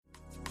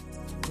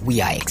We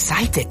are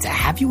excited to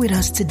have you with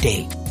us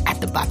today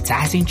at the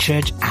Baptizing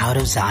Church out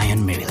of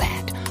Zion,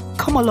 Maryland.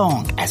 Come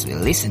along as we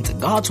listen to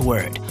God's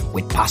Word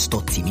with Pastor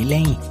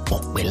Timi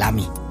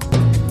Okwelami.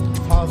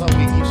 Father,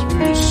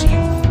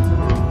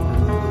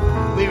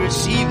 we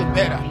receive the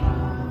better.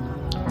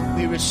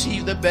 We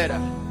receive the better.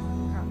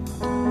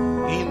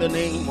 In the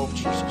name of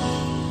Jesus.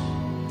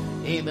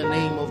 In the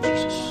name of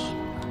Jesus.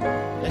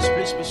 Let's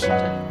please be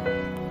seated.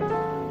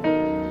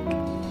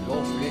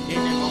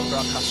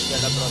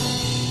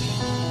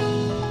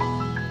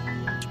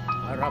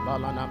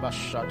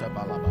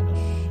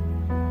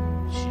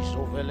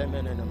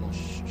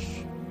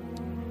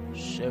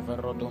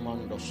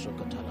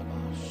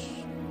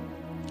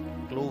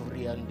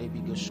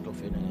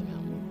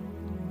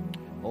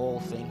 Oh,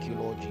 thank you,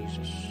 Lord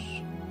Jesus.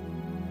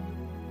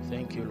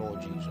 Thank you,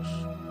 Lord Jesus.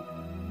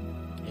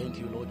 Thank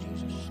you, Lord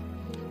Jesus.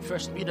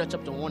 1 Peter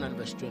chapter 1 and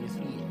verse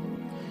 23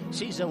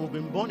 says that we've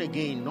been born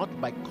again not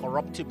by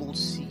corruptible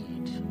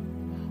seed,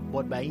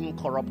 but by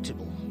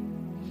incorruptible.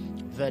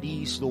 That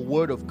is the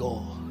word of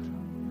God,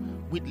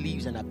 which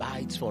lives and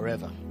abides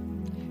forever.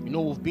 You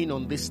know, we've been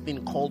on this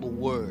thing called the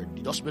word.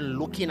 You've just been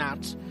looking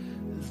at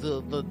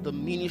the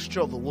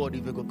ministry of the word,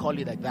 if you could call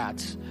it like that,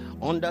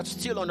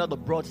 still under the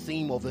broad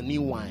theme of the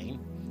new wine,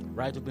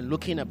 right? We've been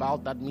looking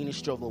about that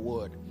ministry of the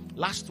word.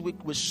 Last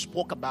week we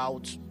spoke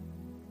about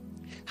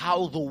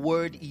how the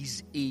word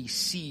is a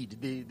seed.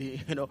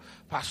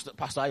 Pastor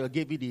Ayo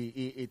gave it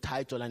a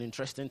title, an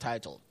interesting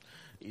title.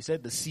 He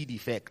said the seed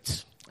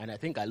effect, and I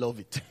think I love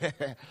it.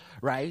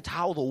 Right?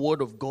 How the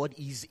word of God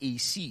is a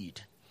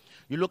seed.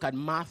 You look at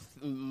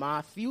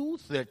Matthew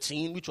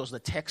 13, which was the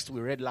text we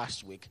read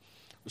last week.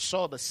 We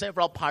saw the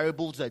several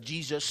parables that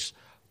Jesus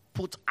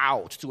put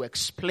out to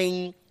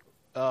explain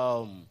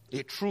a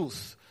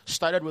truth.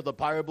 Started with the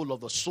parable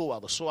of the sower.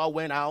 The sower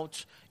went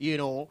out,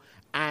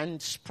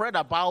 and spread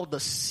about the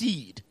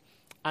seed.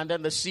 And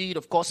then the seed,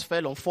 of course,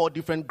 fell on 4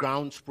 different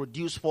grounds,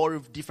 produced 4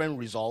 different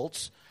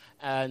results,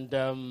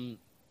 and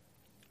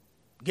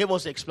gave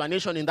us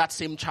explanation in that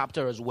same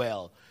chapter as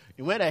well.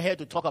 He went ahead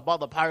to talk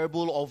about the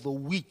parable of the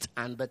wheat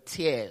and the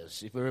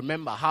tares. If you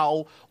remember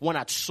how one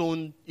had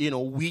sown,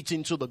 wheat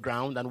into the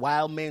ground, and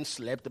while men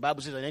slept, the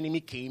Bible says an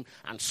enemy came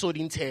and sowed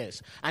in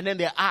tares. And then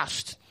they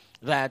asked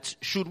that,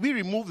 should we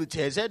remove the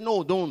tares? He said,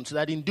 no, don't.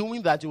 That in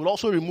doing that, you will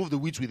also remove the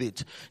wheat with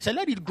it. So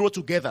let it grow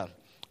together.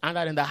 And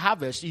that in the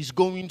harvest, he's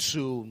going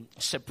to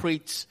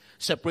separate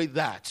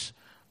that.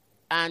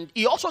 And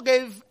he also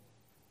gave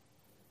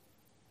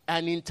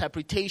an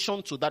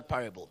interpretation to that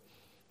parable.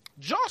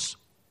 Just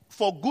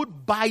for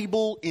good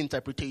Bible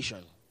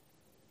interpretation.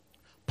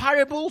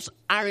 Parables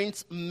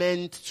aren't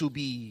meant to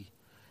be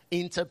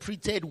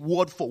interpreted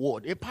word for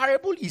word. A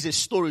parable is a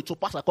story to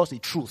pass across a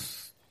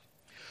truth.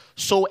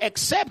 So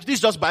except, this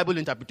is just Bible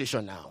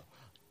interpretation now.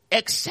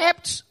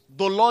 Except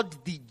the Lord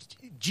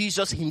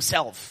Jesus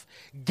himself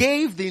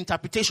gave the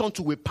interpretation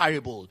to a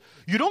parable.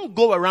 You don't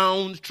go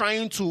around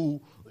trying to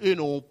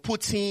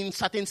put in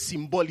certain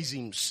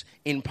symbolisms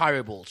in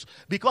parables.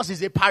 Because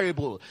it's a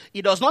parable.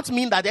 It does not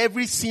mean that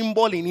every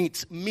symbol in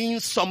it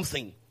means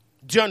something.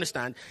 Do you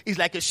understand? It's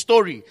like a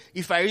story.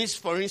 If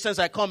for instance,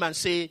 I come and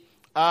say,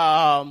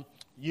 when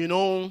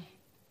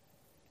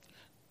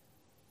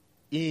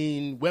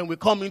we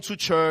come into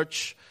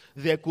church,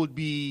 there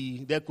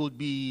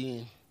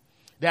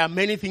are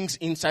many things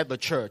inside the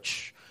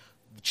church.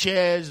 The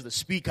chairs, the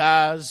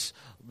speakers,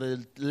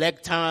 the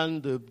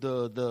lectern,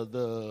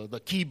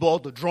 the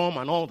keyboard, the drum,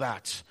 and all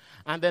that.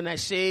 And then I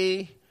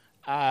say,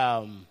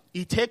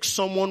 it takes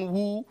someone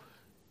who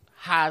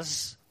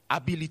has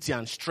ability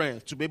and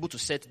strength to be able to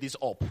set this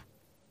up.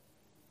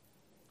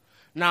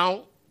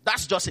 Now,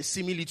 that's just a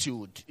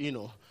similitude,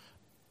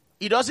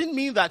 It doesn't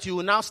mean that you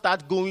will now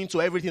start going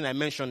to everything I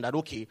mentioned that,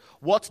 okay,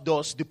 what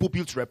does the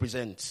pulpit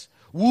represent?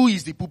 Who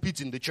is the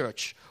pulpit in the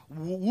church?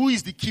 Who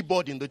is the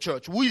keyboard in the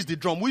church? Who is the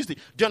drum? Do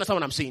you understand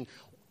what I'm saying?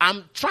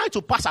 I'm trying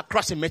to pass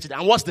across a message.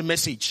 And what's the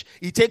message?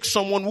 It takes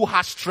someone who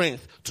has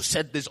strength to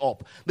set this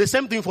up. The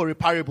same thing for a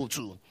parable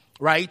too,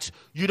 right?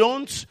 You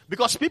don't,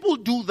 because people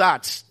do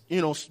that,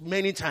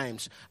 many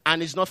times.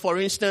 And it's not, for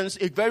instance,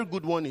 a very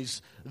good one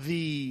is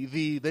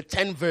the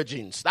 10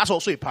 virgins. That's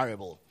also a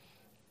parable.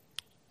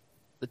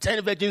 The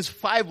 10 virgins,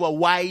 5 were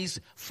wise,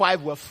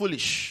 5 were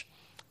foolish.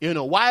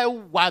 Why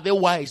were they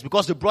wise?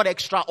 Because they brought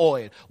extra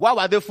oil. Why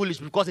were they foolish?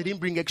 Because they didn't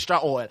bring extra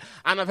oil.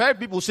 And I've heard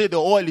people say the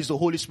oil is the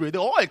Holy Spirit. The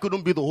oil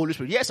couldn't be the Holy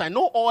Spirit. Yes, I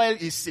know oil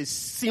is a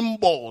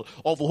symbol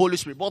of the Holy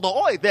Spirit, but the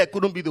oil there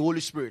couldn't be the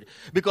Holy Spirit.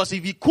 Because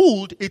if it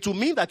could, it would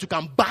mean that you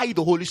can buy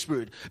the Holy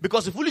Spirit.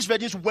 Because the foolish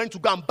virgins went to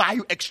go and buy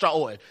you extra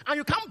oil. And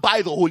you can't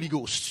buy the Holy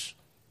Ghost.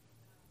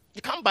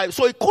 You can't buy it.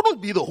 So it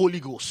couldn't be the Holy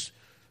Ghost.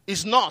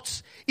 It's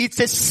not. It's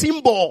a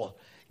symbol.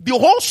 The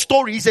whole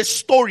story is a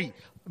story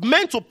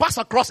meant to pass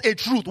across a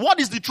truth. What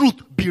is the truth?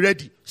 Be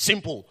ready.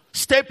 Simple.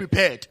 Stay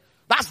prepared.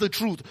 That's the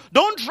truth.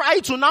 Don't try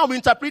to now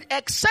interpret,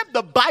 except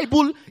the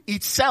Bible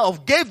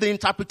itself gave the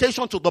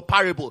interpretation to the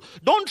parable.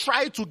 Don't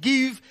try to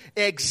give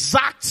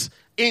exact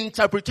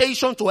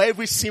interpretation to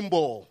every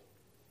symbol.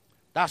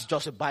 That's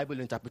just a Bible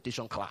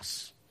interpretation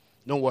class.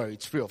 Don't worry,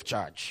 it's free of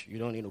charge. You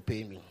don't need to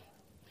pay me.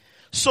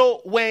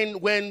 So when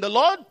the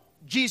Lord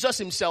Jesus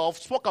himself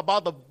spoke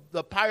about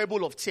the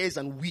parable of tares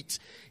and wheat,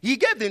 he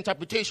gave the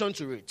interpretation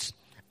to it.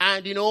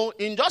 And,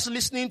 in just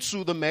listening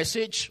to the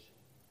message,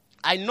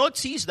 I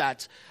noticed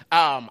that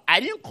I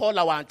didn't call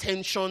our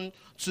attention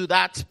to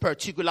that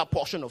particular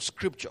portion of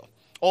scripture.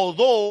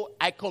 Although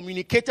I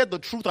communicated the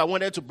truth I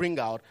wanted to bring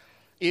out,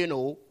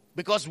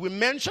 because we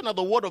mentioned that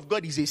the word of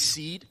God is a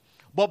seed,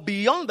 but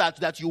beyond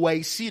that you are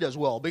a seed as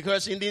well.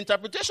 Because in the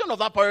interpretation of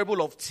that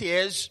parable of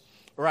tares,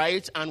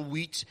 right, and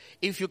wheat,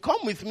 if you come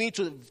with me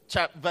to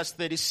verse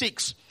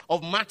 36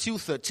 of Matthew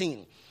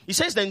 13, it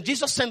says, then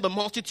Jesus sent the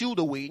multitude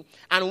away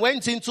and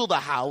went into the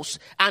house,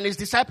 and his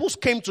disciples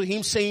came to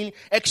him saying,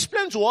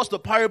 explain to us the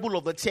parable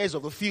of the tares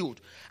of the field.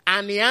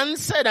 And he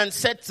answered and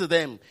said to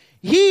them,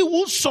 he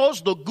who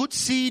sows the good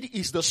seed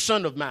is the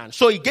Son of Man.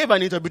 So he gave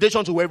an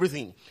interpretation to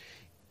everything.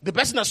 The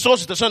person that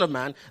sows is the Son of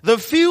Man. The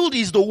field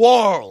is the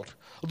world.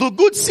 The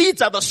good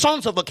seeds are the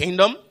sons of the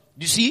kingdom.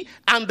 You see?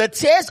 And the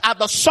tares are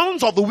the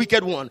sons of the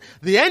wicked one.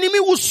 The enemy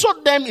who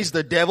sowed them is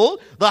the devil.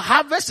 The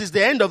harvest is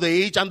the end of the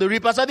age, and the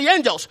reapers are the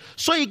angels.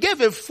 So he gave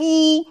a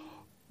full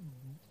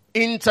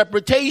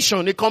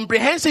interpretation, a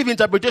comprehensive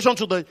interpretation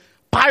to the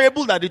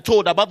parable that he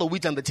told about the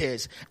wheat and the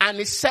tares. And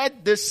he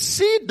said the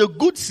seed, the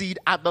good seed,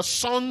 are the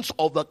sons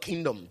of the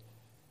kingdom.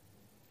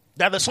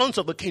 They're the sons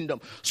of the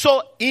kingdom.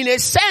 So in a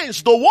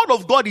sense, the word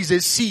of God is a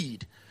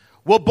seed.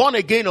 We're born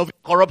again of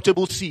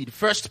incorruptible seed.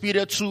 1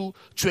 Peter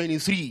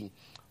 2:23.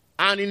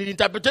 And in the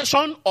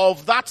interpretation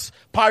of that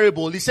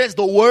parable, it says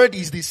the word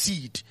is the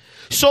seed.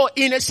 So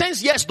in a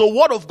sense, yes, the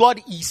word of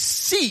God is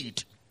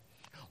seed.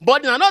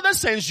 But in another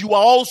sense, you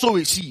are also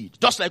a seed.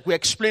 Just like we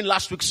explained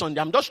last week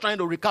Sunday. I'm just trying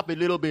to recap a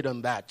little bit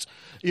on that.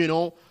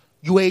 You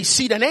are a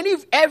seed. And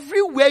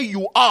everywhere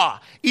you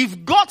are,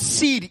 if God's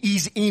seed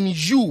is in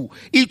you,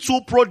 it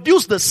will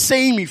produce the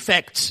same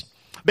effect.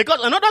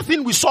 Because another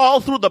thing we saw all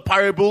through the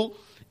parable,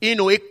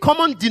 a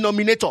common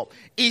denominator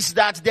is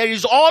that there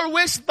is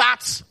always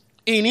that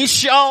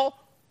initial,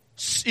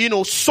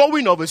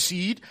 sowing of a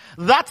seed,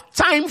 that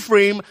time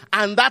frame,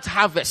 and that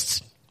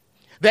harvest.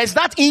 There's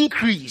that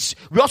increase.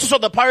 We also saw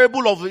the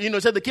parable of,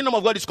 said the kingdom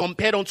of God is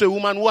compared unto a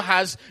woman who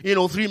has,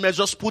 3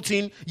 measures,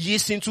 putting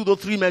yeast into the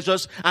 3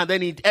 measures, and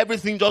then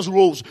everything just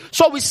rolls.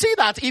 So we see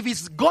that if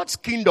it's God's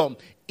kingdom,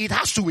 it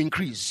has to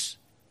increase.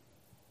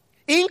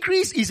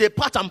 Increase is a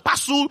part and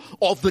parcel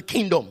of the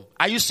kingdom.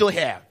 Are you still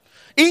here?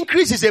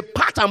 Increase is a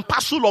part and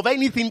parcel of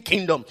anything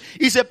kingdom.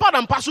 It's a part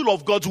and parcel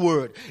of God's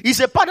word. It's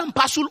a part and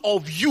parcel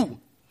of you.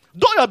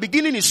 Though your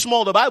beginning is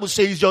small, the Bible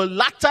says your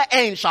latter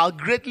end shall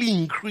greatly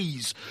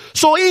increase.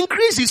 So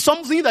increase is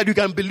something that you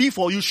can believe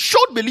for. You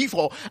should believe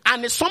for.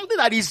 And it's something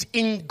that is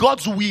in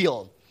God's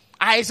will.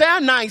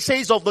 Isaiah 9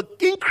 says of the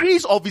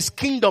increase of his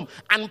kingdom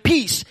and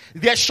peace,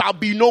 there shall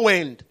be no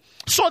end.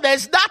 So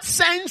there's that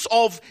sense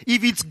of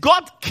if it's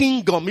God's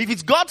kingdom,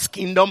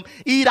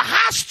 it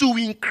has to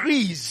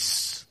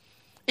increase.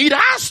 It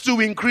has to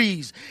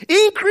increase.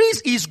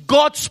 Increase is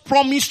God's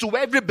promise to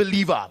every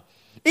believer.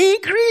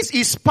 Increase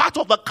is part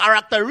of the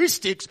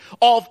characteristics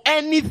of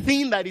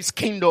anything that is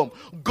kingdom.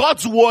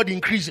 God's word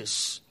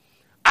increases.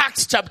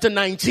 Acts chapter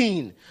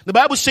 19. The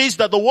Bible says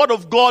that the word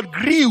of God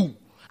grew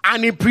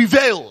and it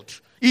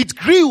prevailed. It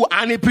grew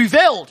and it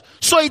prevailed.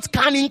 So it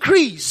can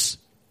increase.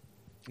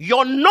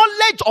 Your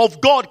knowledge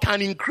of God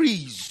can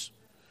increase.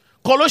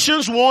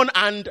 Colossians 1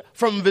 and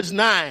from verse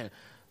 9.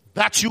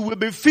 That you will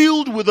be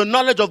filled with the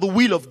knowledge of the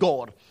will of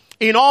God,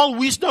 in all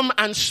wisdom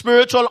and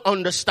spiritual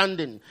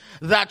understanding,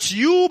 that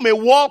you may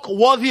walk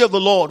worthy of the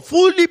Lord,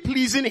 fully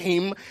pleasing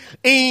him,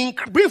 being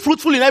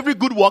fruitful in every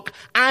good work,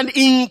 and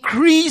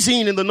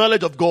increasing in the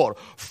knowledge of God.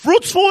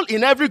 Fruitful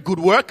in every good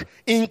work,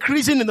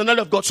 increasing in the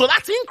knowledge of God. So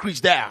that's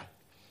increase there.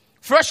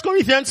 1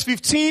 Corinthians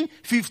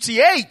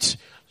 15:58.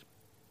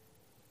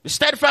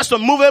 Steadfast,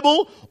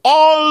 unmovable,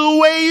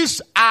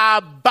 always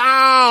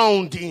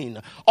abounding.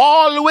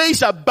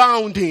 Always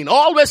abounding.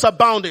 Always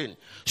abounding.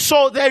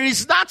 So there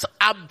is that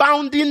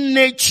abounding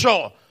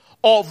nature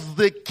of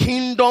the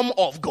kingdom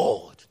of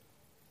God.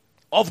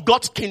 Of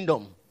God's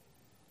kingdom.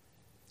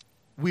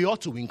 We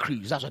ought to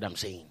increase. That's what I'm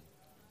saying.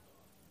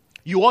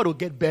 You ought to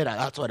get better.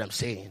 That's what I'm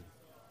saying.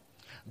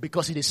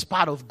 Because it is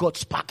part of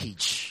God's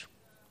package.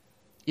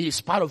 It is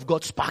part of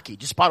God's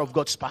package. It's part of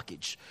God's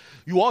package.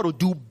 You ought to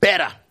do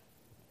better.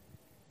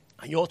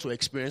 And you ought to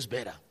experience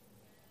better.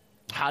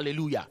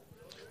 Hallelujah.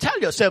 Tell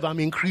yourself, I'm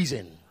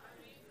increasing.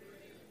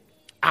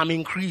 I'm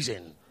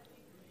increasing.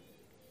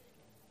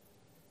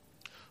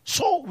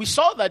 So we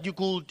saw that you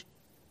could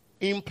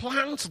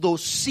implant the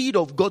seed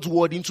of God's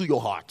word into your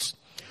heart.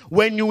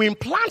 When you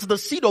implant the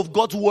seed of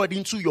God's word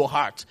into your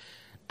heart,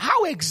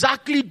 how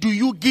exactly do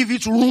you give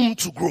it room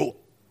to grow?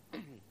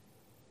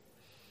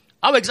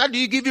 How exactly do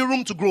you give it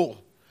room to grow?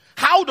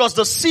 How does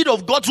the seed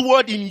of God's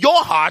word in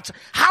your heart,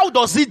 how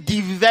does it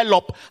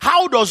develop?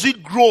 How does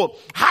it grow?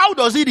 How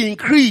does it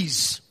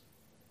increase?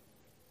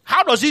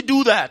 How does it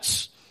do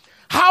that?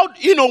 How,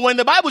 when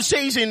the Bible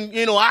says in,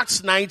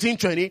 Acts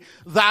 19:20,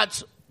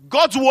 that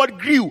God's word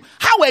grew.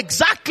 How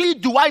exactly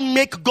do I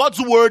make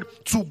God's word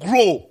to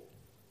grow?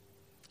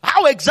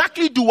 How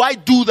exactly do I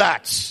do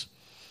that?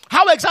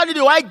 How exactly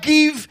do I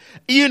give,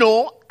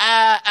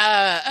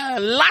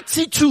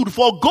 latitude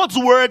for God's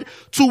word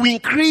to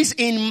increase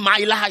in my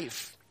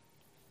life?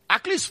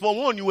 At least for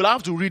one, you will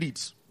have to read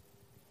it.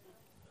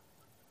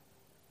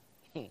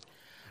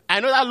 I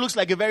know that looks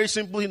like a very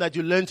simple thing that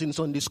you learned in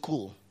Sunday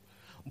school.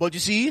 But you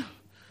see,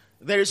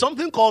 there is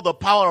something called the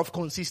power of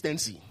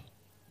consistency.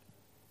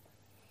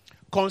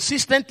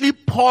 Consistently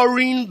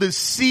pouring the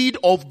seed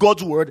of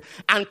God's word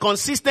and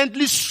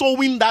consistently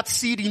sowing that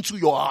seed into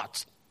your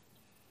heart.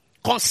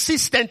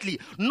 Consistently.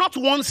 Not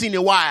once in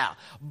a while,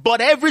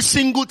 but every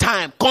single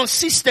time.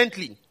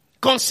 Consistently.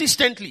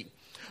 Consistently.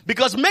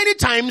 Because many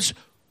times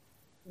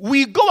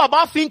we go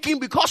about thinking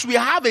because we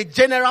have a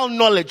general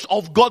knowledge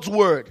of God's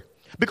word.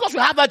 Because we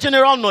have that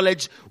general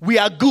knowledge, we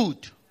are good.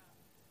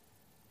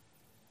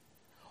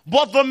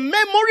 But the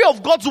memory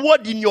of God's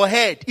word in your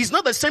head is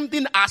not the same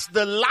thing as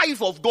the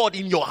life of God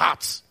in your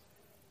heart.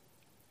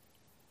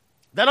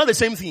 They're not the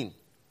same thing.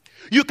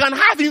 You can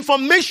have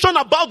information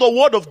about the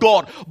word of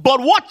God,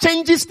 but what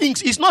changes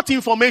things is not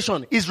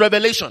information, it's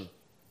revelation.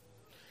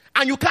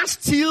 And you can't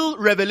steal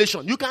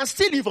revelation. You can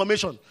steal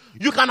information.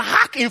 You can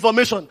hack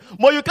information,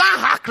 but you can't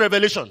hack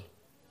revelation.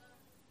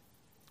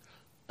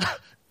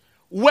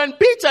 When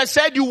Peter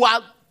said you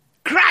are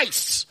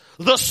Christ,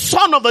 the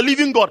Son of the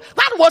living God,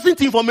 that wasn't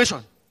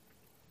information.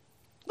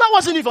 That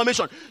wasn't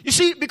information. You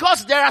see,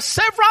 because there are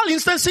several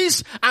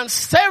instances and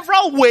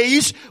several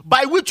ways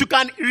by which you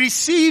can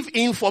receive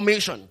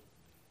information.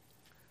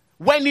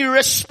 When he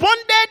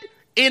responded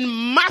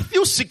in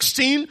Matthew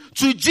 16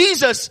 to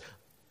Jesus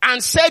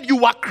and said,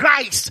 you are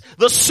Christ,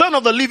 the Son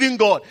of the living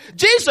God,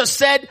 Jesus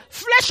said,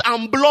 flesh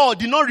and blood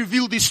did not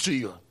reveal this to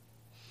you.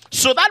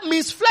 So that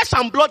means flesh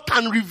and blood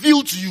can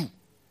reveal to you.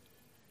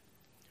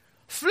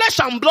 Flesh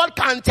and blood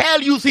can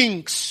tell you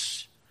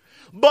things.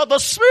 But the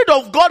Spirit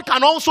of God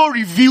can also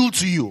reveal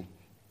to you.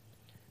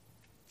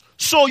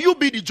 So you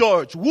be the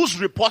judge. Whose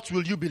report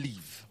will you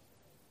believe?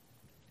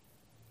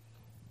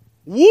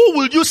 Who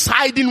will you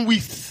side in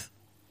with?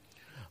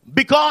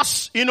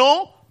 Because,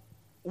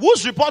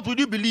 whose report will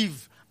you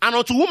believe? And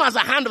unto whom has the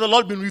hand of the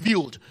Lord been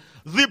revealed?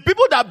 The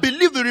people that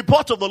believe the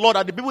report of the Lord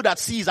are the people that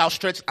see his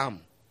outstretched arm.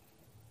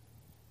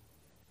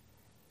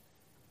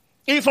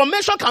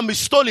 Information can be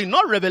stolen,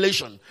 not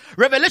revelation.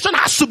 Revelation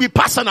has to be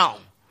personal.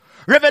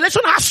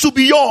 Revelation has to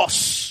be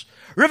yours.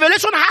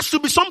 Revelation has to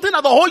be something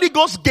that the Holy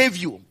Ghost gave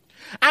you.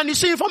 And you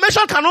see,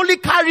 information can only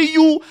carry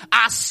you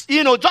as,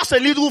 just a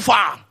little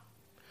far.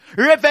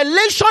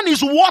 Revelation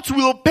is what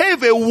will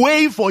pave a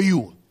way for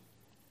you.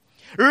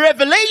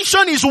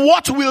 Revelation is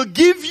what will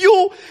give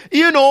you,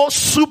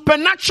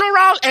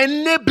 supernatural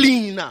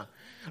enabling.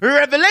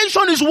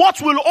 Revelation is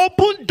what will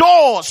open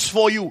doors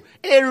for you.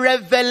 A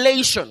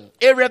revelation.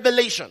 A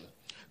revelation.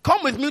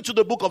 Come with me to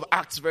the book of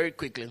Acts very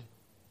quickly.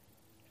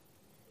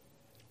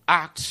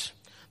 Acts.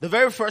 The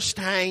very first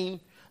time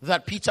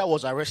that Peter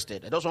was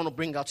arrested. I just want to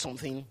bring out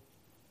something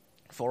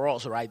for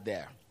us right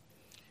there.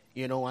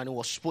 And he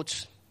was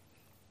put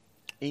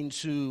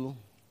into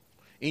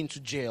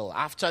jail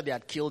after they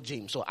had killed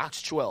James. So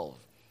Acts 12.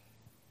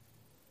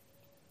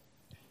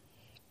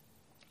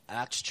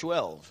 Acts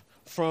 12.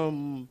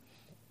 From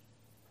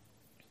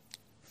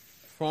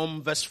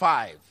verse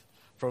 5.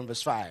 From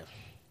verse 5.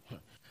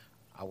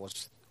 I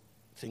was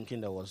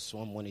thinking there was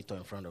one monitor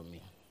in front of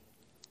me.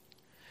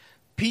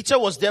 Peter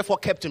was therefore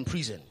kept in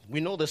prison. We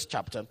know this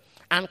chapter.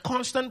 And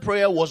constant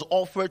prayer was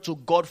offered to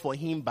God for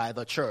him by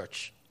the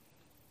church.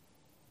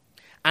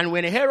 And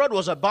when Herod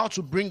was about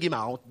to bring him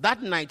out,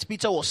 that night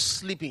Peter was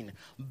sleeping,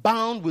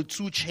 bound with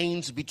 2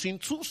 chains between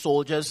 2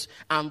 soldiers,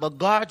 and the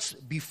guards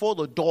before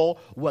the door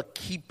were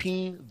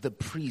keeping the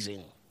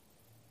prison.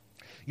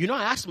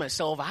 I asked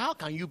myself, how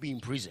can you be in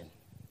prison?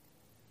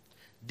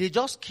 They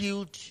just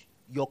killed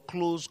your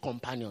close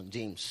companion,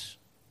 James.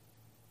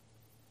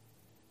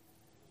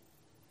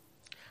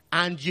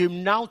 And they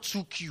now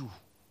took you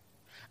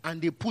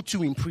and they put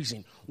you in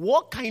prison.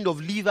 What kind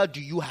of liver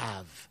do you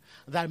have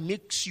that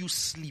makes you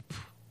sleep?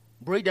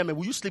 Brother,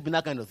 will you sleep in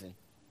that kind of thing?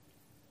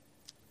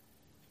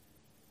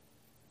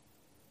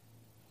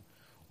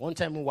 One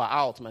time we were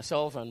out,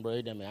 myself and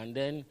Brother, and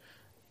then,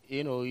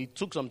 it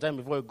took some time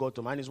before he got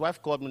home. And his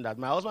wife called me that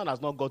my husband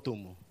has not got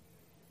home.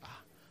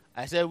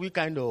 I said, what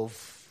kind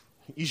of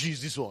issue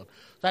is this one?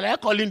 So I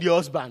calling the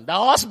husband. The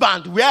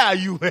husband, where are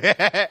you?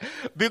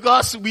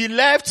 Because we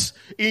left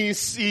in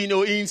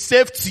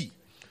safety.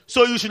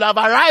 So you should have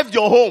arrived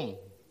your home.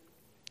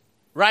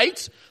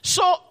 Right?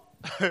 So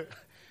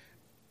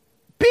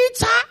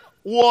Peter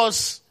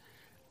was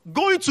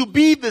going to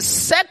be the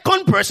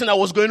second person that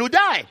was going to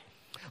die.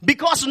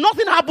 Because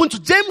nothing happened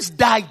to James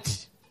died.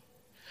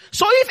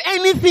 So if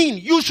anything,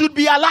 you should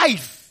be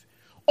alive.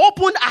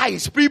 Open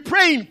eyes, be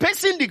praying,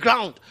 pacing the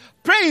ground,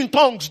 pray in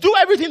tongues, do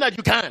everything that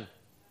you can.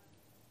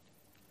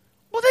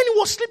 But then he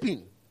was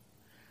sleeping.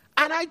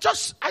 And I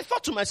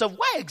thought to myself,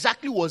 why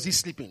exactly was he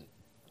sleeping?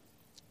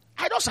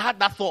 I just had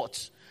that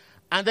thought.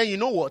 And then you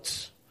know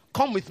what?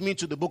 Come with me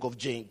to the book of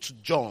James, to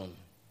John.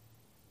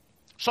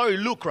 Sorry,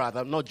 Luke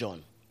rather, not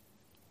John.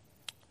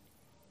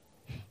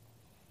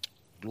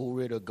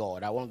 Glory to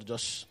God. I want to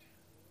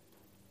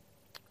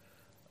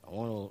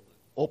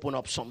open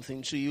up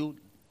something to you.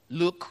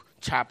 Luke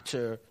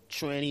chapter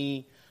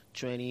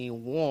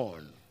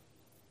 21.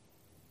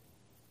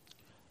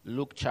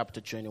 Luke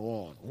chapter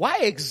 21. Why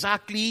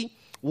exactly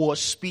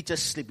was Peter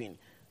sleeping?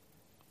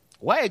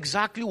 Why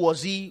exactly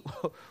was he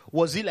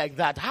like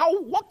that?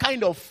 What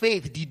kind of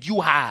faith did you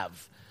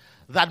have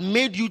that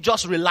made you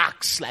just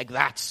relax like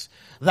that?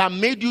 That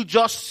made you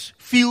just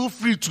feel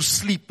free to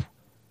sleep?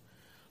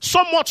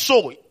 So much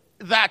so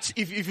that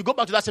if you go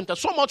back to that same time,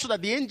 so much so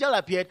that the angel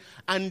appeared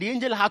and the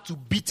angel had to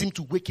beat him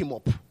to wake him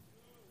up.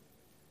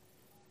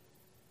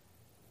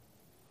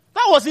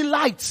 That wasn't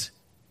light.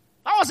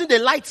 That wasn't a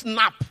light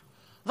nap.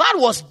 That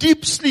was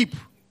deep sleep.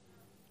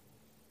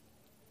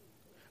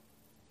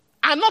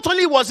 And not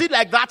only was it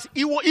like that,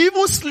 he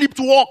even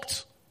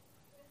sleepwalked.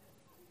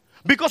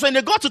 Because when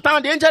they got to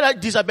town, the angel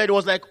disappeared.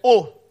 Was like,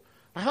 oh,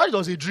 I thought it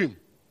was a dream.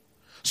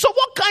 So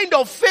what kind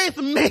of faith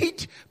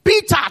made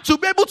Peter to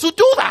be able to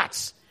do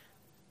that?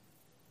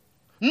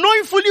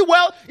 Knowing fully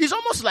well, it's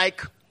almost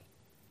like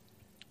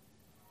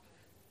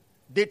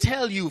they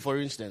tell you, for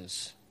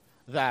instance,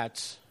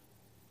 that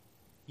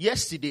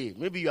yesterday,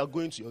 maybe you are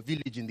going to your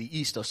village in the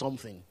east or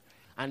something,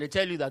 and they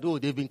tell you that, oh,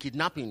 they've been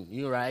kidnapping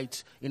you,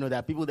 right? You know, there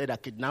are people there that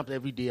are kidnapped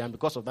every day, and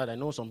because of that, I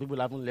know some people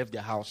haven't left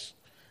their house,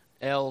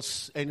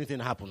 else anything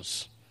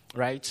happens,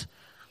 right?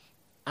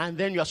 And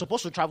then you are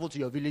supposed to travel to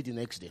your village the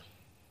next day.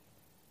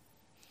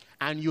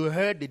 And you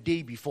heard the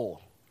day before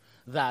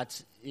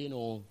that,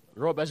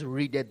 robbers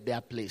raided their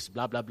place,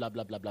 blah, blah, blah,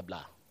 blah, blah, blah,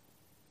 blah.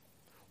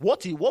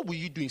 What will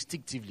you do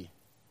instinctively?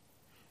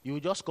 You will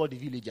just call the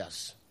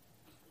villagers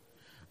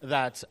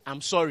that,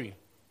 I'm sorry,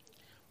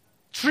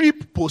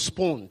 trip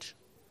postponed,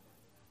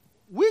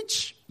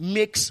 which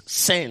makes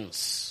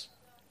sense.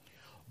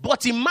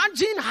 But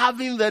imagine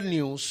having the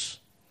news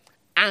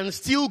and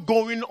still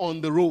going on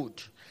the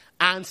road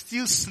and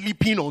still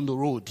sleeping on the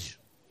road.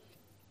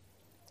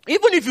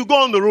 Even if you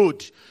go on the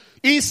road,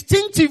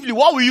 instinctively,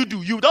 what will you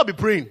do? You will not be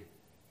praying.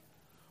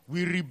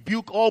 We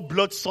rebuke all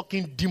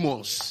blood-sucking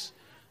demons.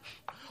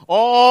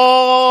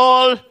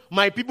 All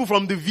my people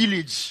from the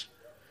village,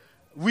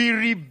 we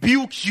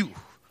rebuke you.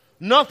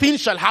 Nothing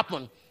shall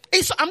happen.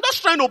 I'm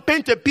just trying to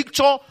paint a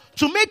picture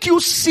to make you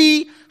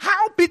see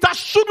how Peter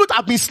shouldn't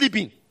have been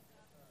sleeping.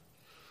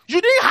 You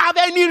didn't have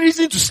any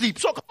reason to sleep.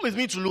 So come with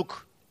me to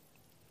Luke.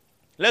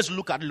 Let's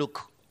look at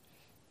Luke.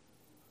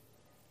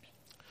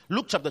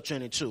 Luke chapter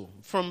 22.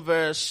 From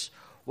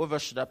what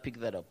verse should I pick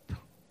that up?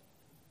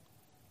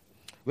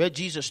 Where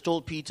Jesus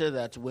told Peter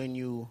that when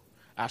you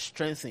are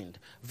strengthened.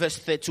 Verse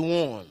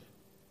 31.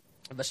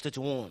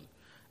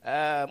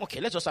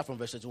 Okay, let's just start from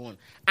verse 31.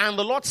 And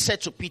the Lord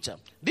said to Peter,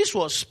 this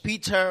was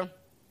Peter,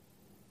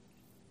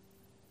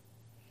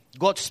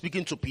 God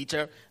speaking to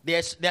Peter.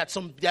 There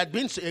had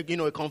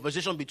been a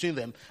conversation between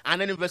them.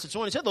 And then in verse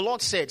 21, he said, the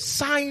Lord said,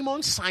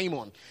 Simon,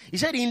 Simon. He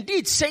said,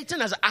 indeed,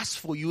 Satan has asked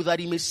for you that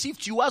he may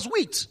sift you as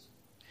wheat.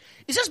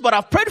 He says, but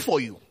I've prayed for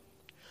you,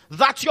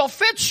 that your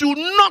faith should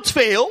not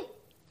fail.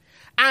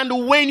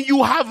 And when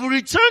you have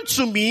returned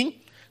to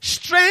me,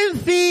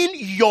 strengthen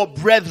your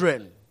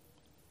brethren.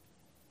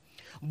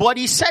 But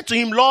he said to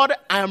him, Lord,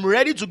 I am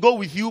ready to go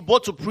with you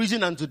both to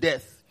prison and to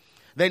death.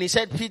 Then he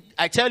said,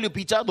 I tell you,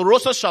 Peter, the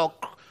rooster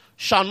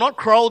shall not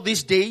crow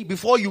this day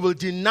before you will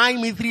deny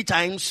me 3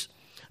 times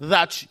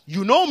that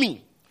you know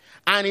me.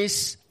 And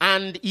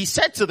he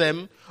said to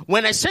them,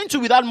 when I sent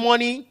you with that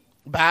money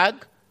bag,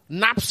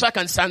 knapsack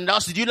and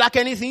sandals, did you lack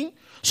anything?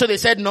 So they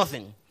said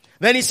nothing.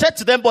 Then he said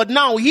to them, but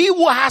now he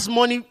who has a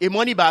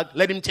money bag,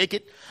 let him take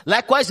it.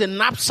 Likewise a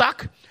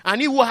knapsack.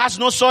 And he who has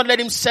no sword, let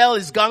him sell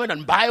his garment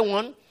and buy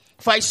one.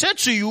 For I said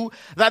to you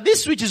that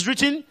this which is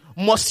written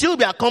must still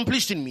be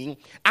accomplished in me.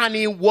 And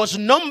he was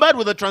numbered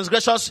with the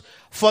transgressors,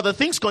 for the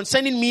things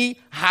concerning me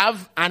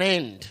have an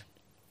end.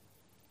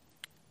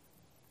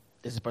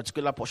 There's a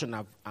particular portion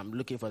I'm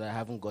looking for that I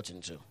haven't gotten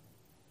to.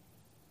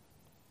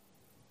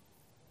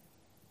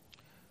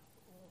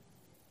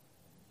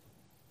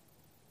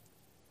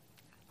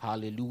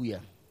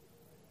 Hallelujah.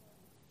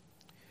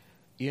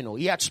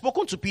 He had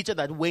spoken to Peter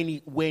that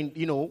when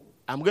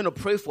I'm going to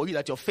pray for you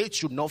that your faith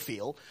should not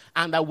fail,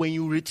 and that when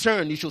you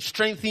return, you should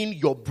strengthen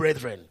your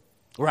brethren.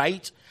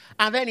 Right?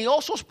 And then he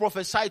also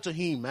prophesied to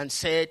him and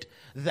said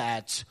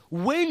that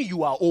when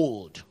you are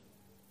old,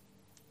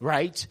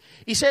 right?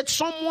 He said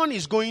someone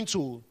is going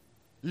to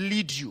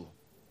lead you.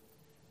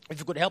 If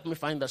you could help me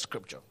find that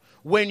scripture.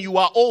 When you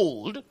are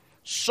old,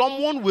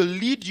 someone will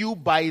lead you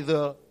by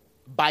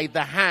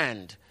the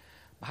hand.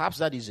 Perhaps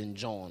that is in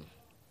John.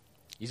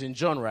 It's in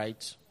John,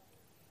 right?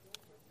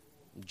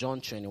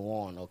 John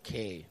 21,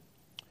 okay.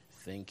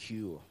 Thank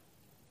you.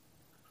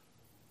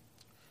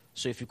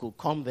 So if you could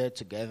come there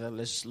together,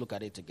 let's look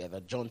at it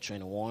together. John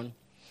 21.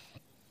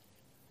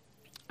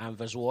 And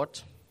verse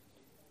what?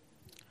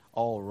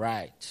 All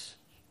right.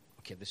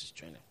 Okay, this is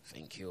 20.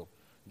 Thank you.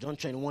 John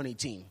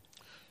 21:18.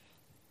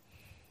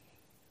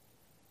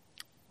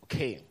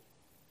 Okay.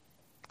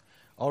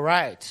 All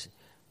right.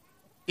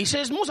 He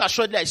says, most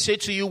assuredly I say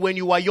to you, when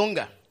you were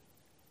younger,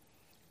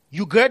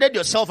 you girded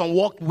yourself and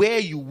walked where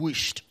you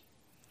wished.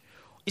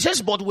 He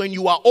says, but when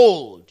you are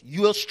old,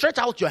 you will stretch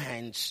out your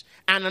hands,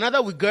 and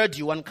another will gird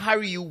you and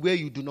carry you where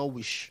you do not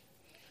wish.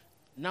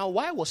 Now,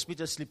 why was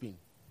Peter sleeping?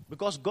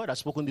 Because God had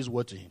spoken this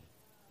word to him.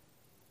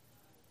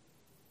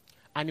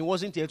 And he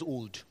wasn't yet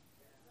old.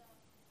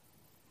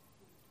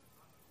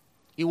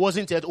 He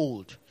wasn't yet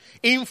old.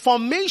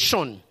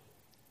 Information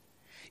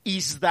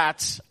is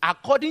that,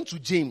 according to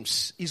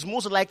James, is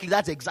most likely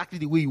that's exactly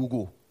the way you will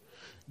go.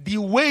 The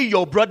way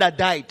your brother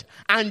died.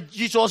 And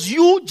it was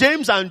you,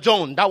 James and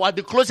John, that were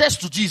the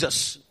closest to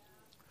Jesus.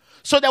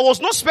 So there was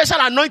no special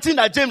anointing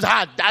that James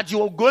had that you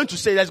were going to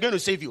say that's going to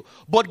save you.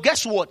 But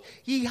guess what?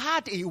 He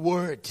had a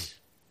word.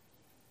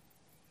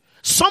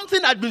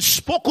 Something had been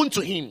spoken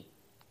to him.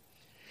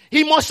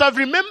 He must have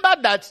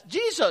remembered that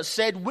Jesus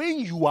said, when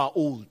you are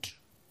old.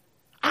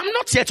 I'm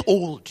not yet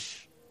old.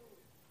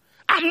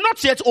 I'm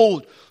not yet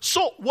old.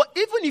 So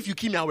even if you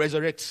kill me, I'll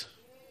resurrect.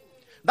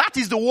 That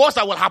is the worst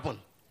that will happen.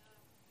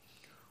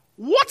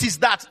 What is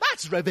that?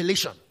 That's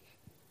revelation.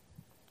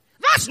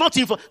 That's not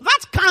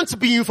that can't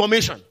be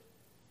information.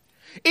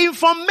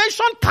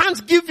 Information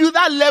can't give you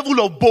that level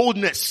of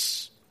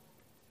boldness.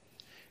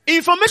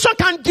 Information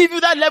can't give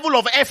you that level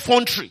of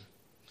effrontery.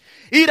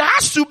 It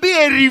has to be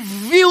a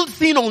revealed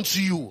thing unto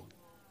you.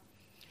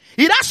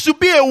 It has to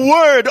be a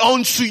word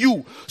unto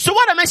you. So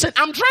what am I saying?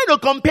 I'm trying to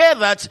compare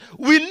that.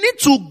 We need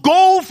to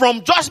go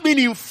from just being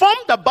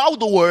informed about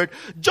the word,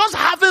 just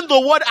having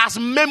the word as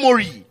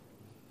memory,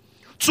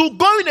 to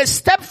going a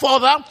step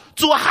further,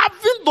 to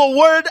having the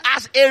word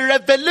as a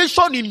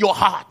revelation in your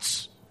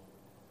heart.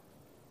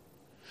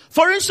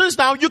 For instance,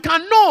 now you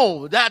can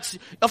know that,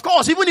 of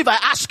course, even if I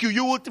ask you,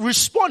 you would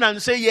respond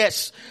and say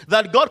yes,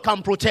 that God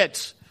can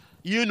protect.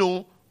 You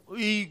know,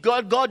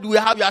 God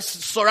will have you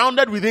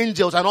surrounded with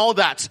angels and all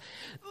that.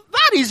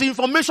 That is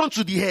information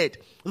to the head.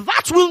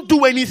 That won't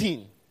do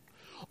anything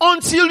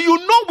until you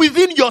know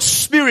within your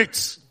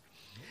spirit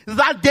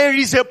that there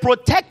is a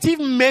protective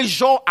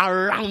measure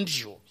around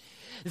you.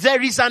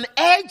 There is an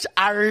edge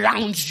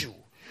around you.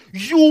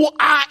 You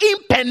are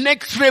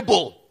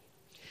impenetrable.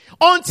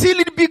 Until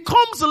it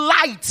becomes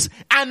light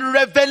and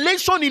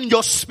revelation in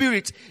your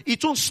spirit,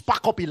 it won't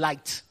spark up a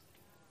light.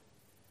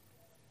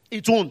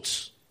 It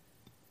won't.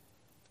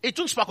 It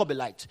won't spark up a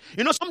light.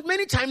 You know,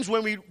 many times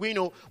when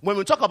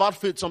we talk about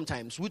faith,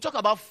 sometimes we talk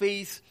about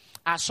faith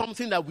as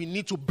something that we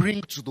need to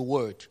bring to the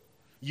word.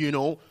 You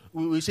know,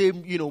 we say,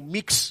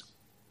 mix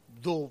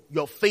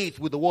your faith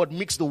with the word,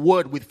 mix the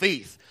word with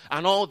faith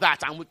and all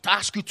that, and we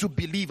ask you to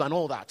believe and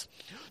all that.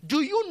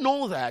 Do you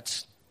know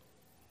that,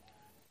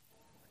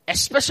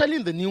 especially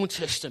in the New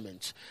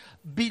Testament,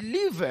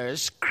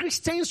 believers,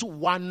 Christians,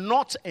 were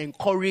not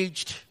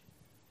encouraged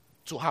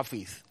to have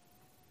faith?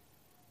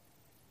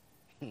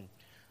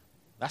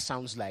 That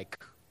sounds like,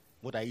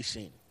 what are you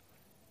saying?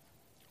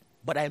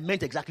 But I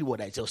meant exactly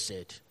what I just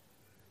said.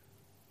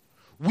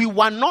 We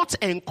were not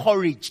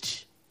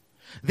encouraged.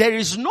 There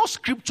is no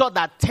scripture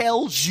that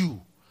tells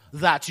you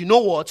that, you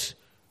know what,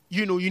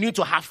 you need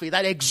to have faith,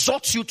 that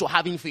exhorts you to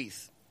having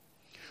faith.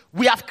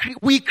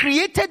 We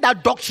created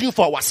that doctrine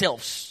for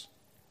ourselves.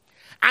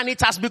 And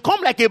it has become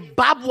like a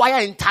barbed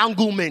wire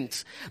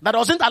entanglement that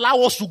doesn't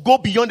allow us to go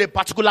beyond a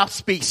particular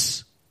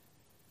space.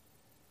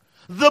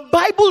 The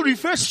Bible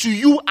refers to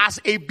you as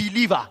a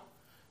believer.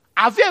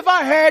 Have you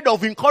ever heard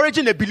of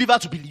encouraging a believer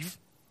to believe?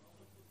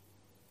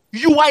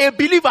 You are a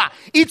believer.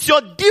 It's your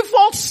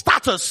default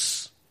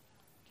status.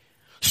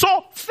 So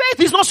faith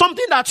is not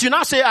something that you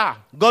now say,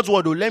 God's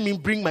word, let me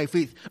bring my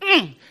faith.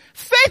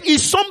 Faith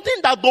is something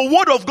that the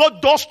word of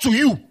God does to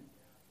you.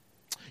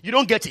 You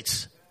don't get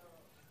it.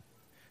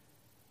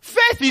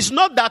 Faith is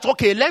not that,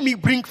 okay, let me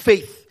bring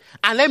faith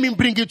and let me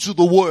bring it to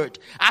the word.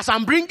 As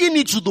I'm bringing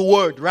it to the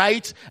word,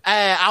 right,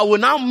 I will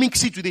now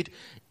mix it with it.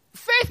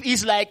 Faith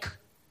is like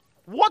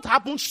what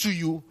happens to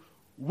you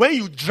when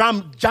you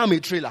jam a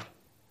trailer.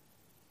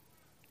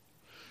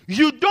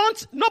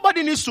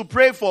 Nobody needs to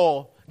pray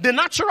for the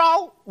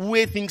natural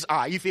way things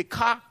are. If a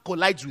car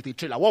collides with a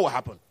trailer, what will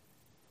happen?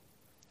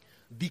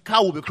 The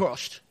car will be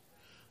crushed.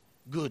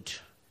 Good.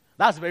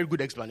 That's a very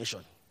good explanation.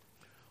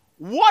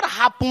 What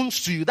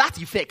happens to you, that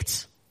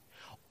effect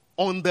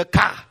on the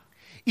car,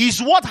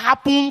 is what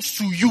happens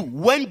to you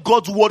when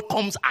God's word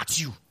comes at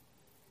you.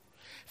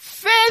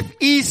 Faith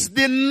is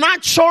the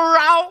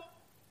natural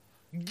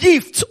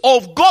gift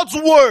of God's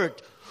word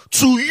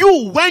to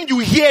you when you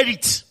hear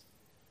it.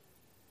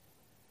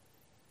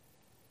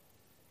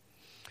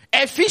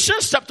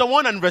 Ephesians chapter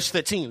 1 and verse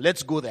 13.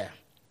 Let's go there.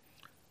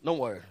 Don't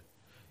worry.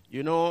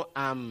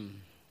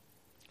 I'm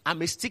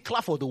a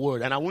stickler for the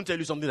word, and I won't tell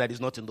you something that is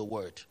not in the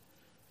word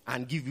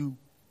and give you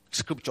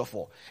scripture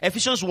for.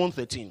 Ephesians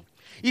 1:13.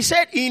 He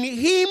said, in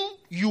him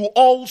you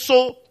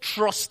also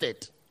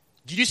trusted.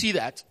 Did you see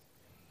that?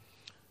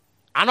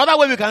 Another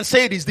way we can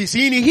say it is this.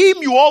 In him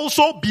you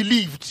also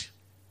believed.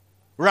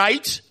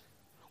 Right?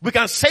 We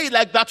can say it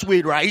like that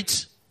way,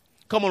 right?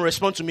 Come on,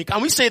 respond to me.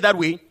 Can we say it that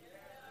way?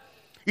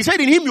 He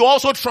said in him you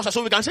also trusted.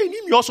 So we can say in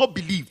him you also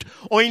believed.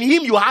 or in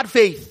him you had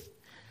faith.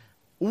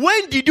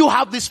 When did you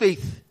have this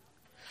faith?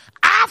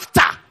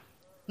 After,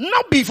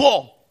 not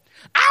before.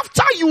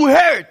 After you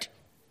heard.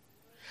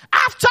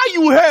 After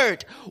you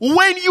heard.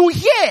 When you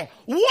hear,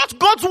 what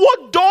God's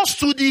word does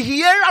to the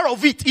hearer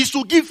of it is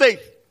to give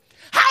faith.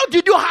 How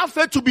did you have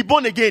faith to be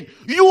born again?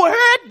 You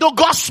heard the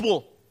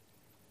gospel.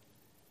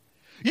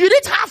 You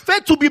didn't have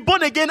faith to be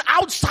born again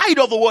outside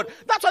of the word.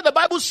 That's why the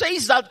Bible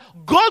says that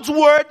God's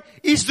word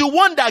is the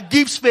one that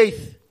gives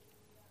faith.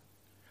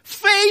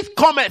 Faith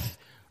cometh.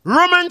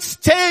 Romans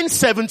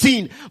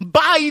 10:17.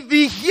 By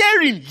the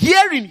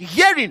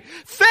hearing.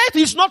 Faith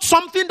is not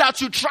something that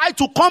you try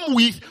to come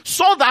with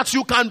so that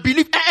you can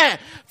believe.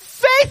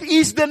 Faith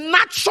is the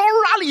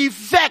natural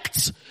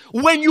effect.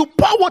 When you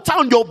pour water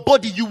on your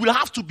body, you will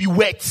have to be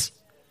wet.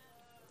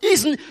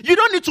 You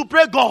don't need to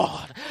pray,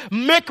 God,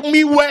 make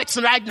me wet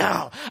right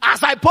now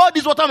as I pour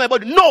this water on my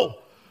body. No.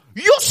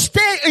 You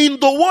stay in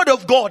the word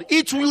of God.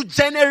 It will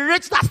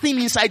generate that thing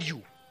inside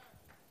you.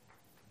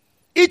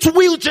 It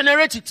will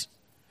generate it.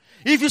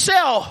 If you say,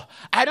 oh,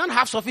 I don't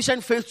have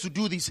sufficient faith to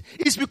do this,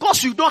 it's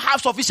because you don't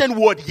have sufficient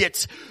word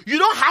yet. You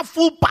don't have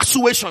full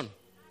persuasion.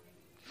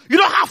 You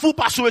don't have full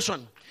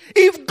persuasion.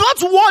 If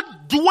God's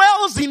word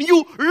dwells in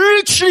you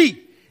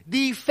richly,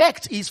 the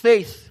effect is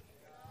faith.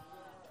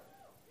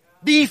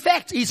 The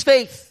effect is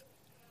faith.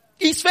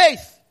 Is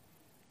faith.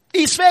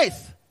 Is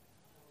faith.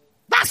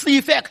 That's the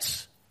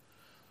effect.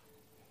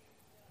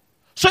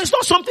 So it's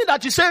not something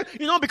that you say,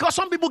 because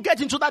some people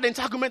get into that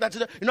entanglement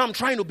that, I'm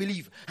trying to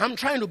believe.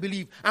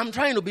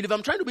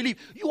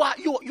 You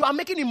are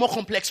making it more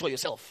complex for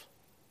yourself.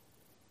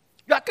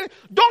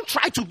 Don't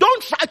try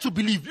to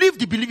believe. Leave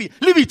the believing.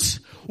 Leave it.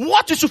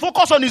 What you should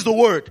focus on is the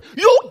word.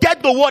 You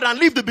get the word and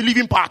leave the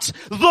believing part.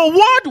 The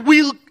word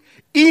will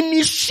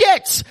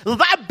initiate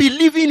that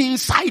believing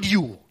inside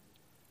you.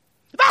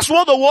 That's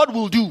what the word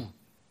will do.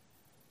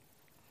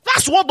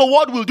 That's what the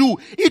word will do.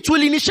 It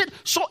will initiate.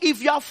 So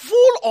if you are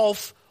full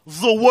of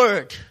the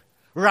word,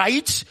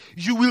 right,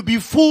 you will be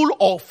full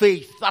of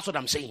faith. That's what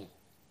I'm saying.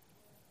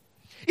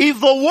 If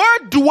the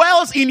word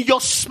dwells in your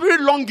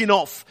spirit long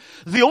enough,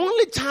 the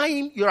only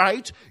time,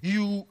 right,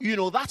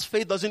 that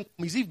faith doesn't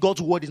come is if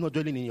God's word is not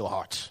dwelling in your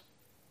heart.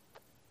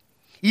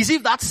 Is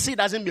if that seed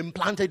hasn't been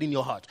planted in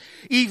your heart.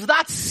 If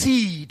that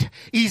seed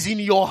is in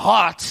your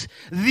heart,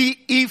 the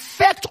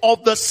effect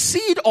of the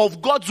seed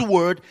of God's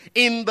word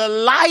in the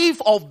life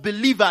of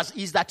believers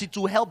is that it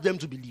will help them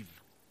to believe.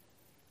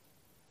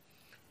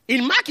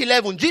 In Mark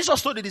 11,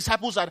 Jesus told the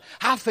disciples that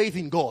have faith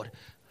in God.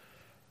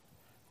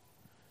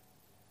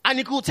 And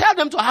he could tell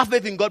them to have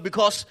faith in God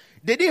because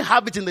they didn't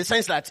have it in the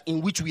sense that in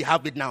which we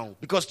have it now.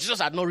 Because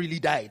Jesus had not really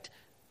died.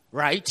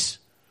 Right?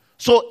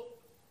 So,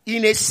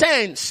 in a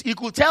sense, he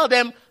could tell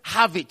them,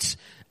 have it.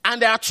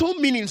 And there are two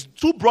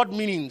broad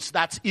meanings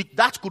that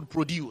could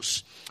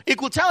produce. He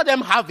could tell them,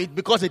 have it,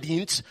 because they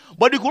didn't.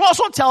 But he could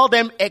also tell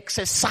them,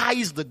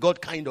 exercise the God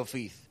kind of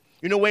faith.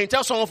 When you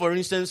tell someone, for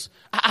instance,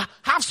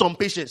 have some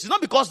patience. It's not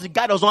because the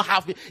guy does not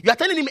have it. You are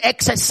telling him,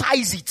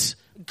 exercise it.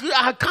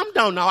 Calm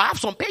down now, have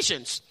some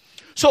patience.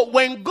 So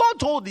when God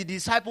told the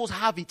disciples,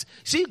 have it.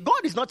 See,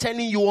 God is not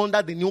telling you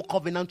under the new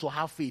covenant to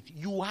have faith.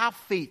 You have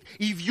faith.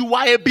 If you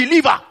are a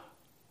believer,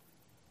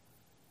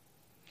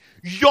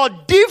 your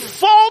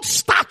default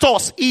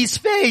status is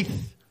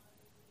faith.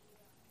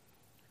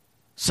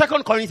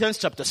 2 Corinthians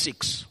chapter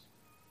 6,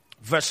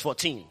 verse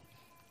 14.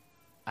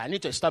 I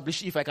need to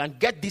establish, if I can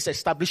get this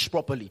established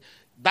properly,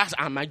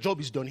 and my job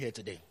is done here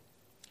today.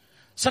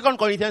 2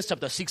 Corinthians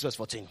chapter 6, verse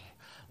 14.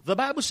 The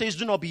Bible says,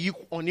 do not be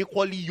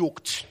unequally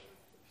yoked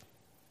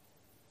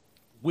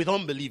with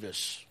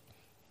unbelievers.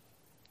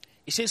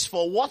 It says,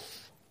 for what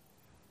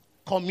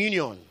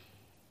communion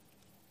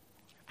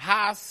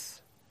hath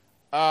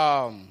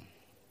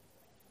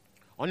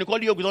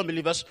unequally yoked with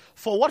unbelievers,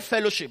 for what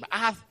fellowship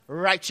hath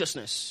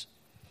righteousness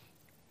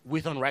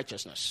with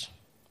unrighteousness?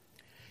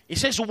 It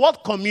says,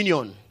 what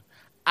communion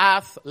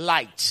hath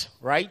light,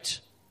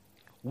 right,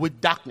 with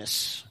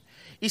darkness?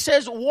 It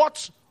says,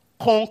 what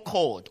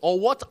concord or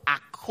what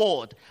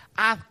accord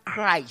hath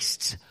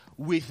Christ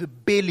with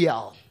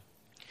Belial?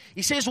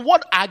 It says,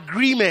 what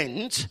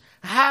agreement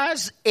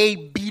has a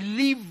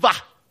believer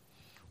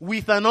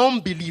with an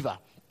unbeliever?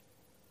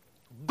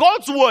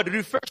 God's word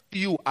refers to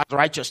you as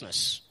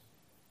righteousness,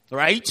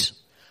 right?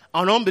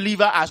 An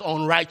unbeliever as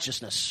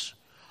unrighteousness.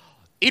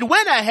 It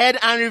went ahead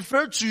and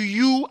referred to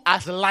you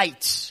as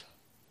light,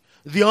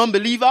 the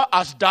unbeliever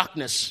as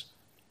darkness.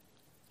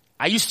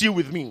 Are you still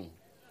with me?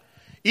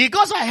 It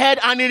goes ahead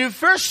and it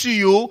refers to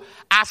you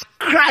as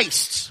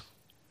Christ.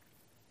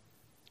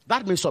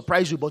 That may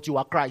surprise you, but you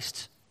are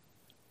Christ.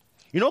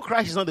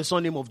 Christ is not the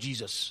surname of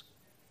Jesus.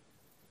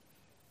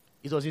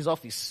 It was his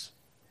office.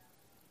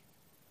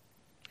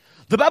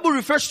 The Bible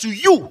refers to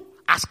you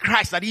as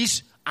Christ, that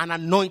is an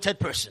anointed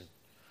person.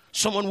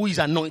 Someone who is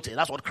anointed.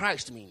 That's what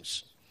Christ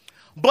means.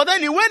 But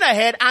then he went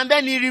ahead and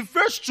then he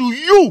refers to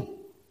you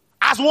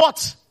as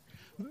what?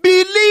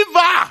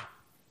 Believer.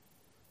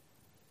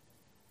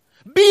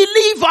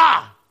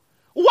 Believer.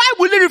 Why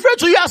will he refer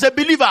to you as a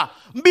believer?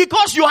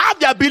 Because you have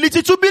the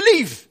ability to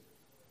believe.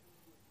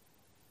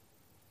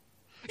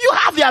 You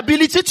have the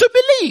ability to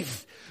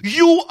believe.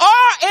 You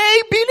are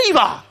a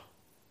believer.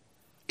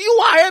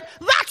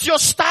 That's your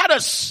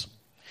status.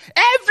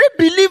 Every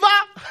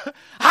believer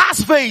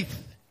has faith.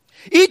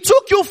 It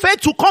took you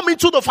faith to come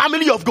into the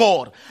family of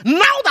God.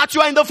 Now that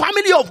you are in the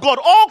family of God,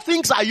 all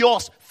things are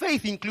yours,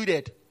 faith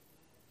included.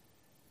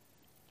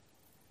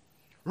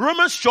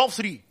 Romans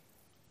 12:3.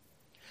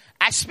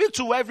 I speak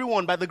to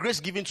everyone by the grace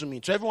given to me,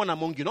 to everyone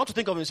among you, not to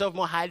think of himself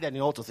more highly than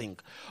he ought to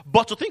think,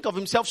 but to think of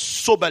himself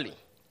soberly,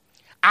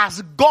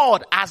 as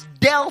God has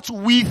dealt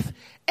with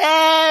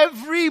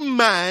every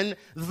man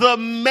the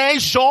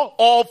measure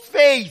of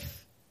faith.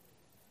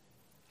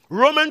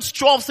 Romans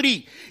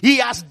 12:3. He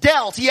has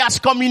dealt, he has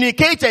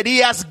communicated, he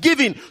has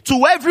given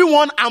to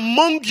everyone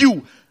among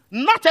you.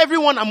 Not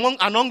everyone among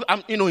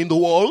in the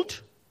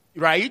world,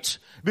 right?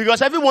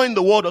 Because everyone in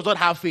the world does not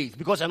have faith,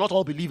 because they're not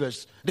all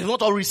believers. They've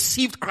not all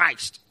received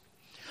Christ.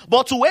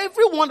 But to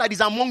everyone that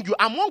is among you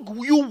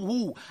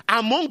who?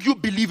 Among you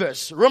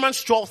believers.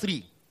 Romans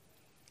 12:3.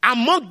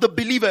 Among the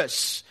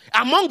believers,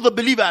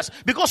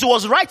 because he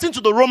was writing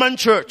to the Roman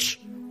church.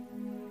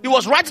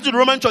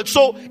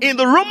 So in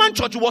the Roman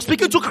church, he was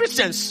speaking to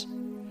Christians.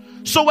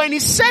 So when he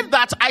said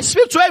that, I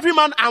speak to every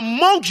man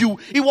among you,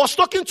 he was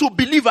talking to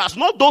believers,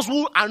 not those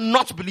who are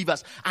not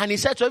believers. And he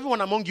said to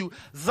everyone among you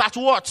that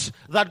what?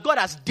 That God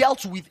has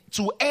dealt with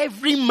to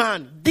every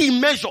man the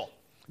measure.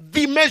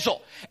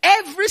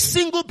 Every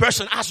single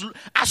person, as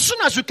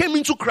soon as you came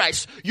into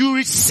Christ, you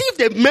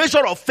received a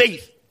measure of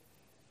faith.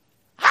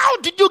 How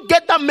did you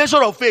get that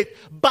measure of faith?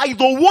 By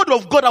the word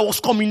of God that was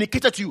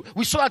communicated to you.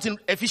 We saw that in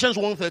Ephesians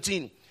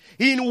 1:13.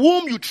 In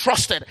whom you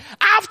trusted.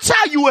 After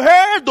you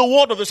heard the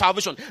word of your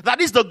salvation.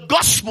 That is the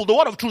gospel, the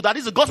word of truth. That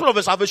is the gospel of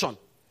your salvation.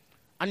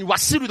 And you were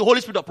sealed with the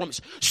Holy Spirit of promise.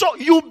 So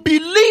you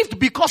believed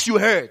because you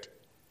heard.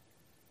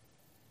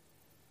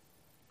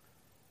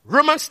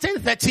 Romans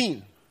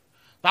 10:13.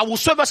 That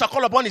whosoever shall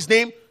call upon his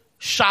name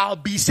shall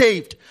be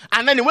saved.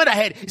 And then he went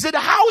ahead. He said,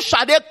 how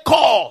shall they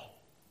call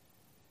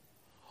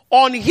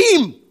on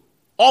him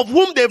of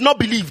whom they have not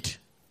believed?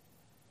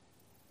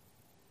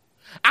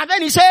 And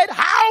then he said,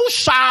 how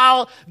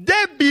shall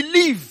they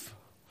believe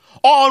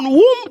on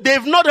whom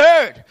they've not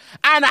heard?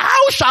 And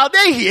how shall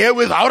they hear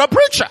without a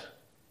preacher?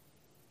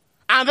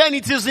 And then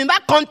it is in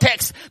that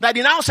context that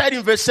he now said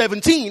in verse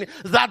 17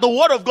 that the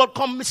word of God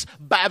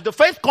the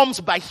faith comes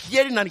by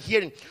hearing and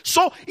hearing.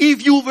 So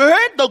if you've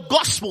heard the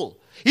gospel,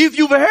 if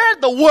you've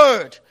heard the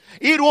word,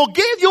 it will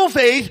give you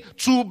faith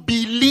to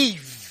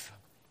believe.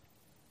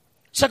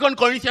 2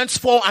 Corinthians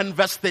 4 and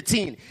verse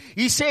 13.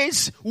 He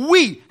says,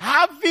 we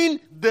having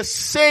the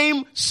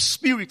same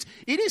spirit.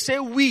 He didn't say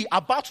we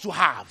about to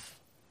have.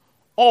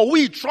 Or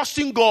we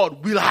trusting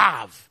God will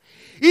have.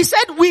 He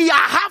said we are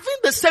having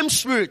the same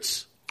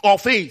spirit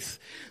of faith.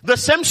 The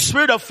same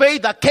spirit of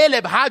faith that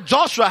Caleb had,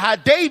 Joshua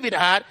had, David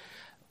had.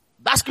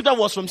 That scripture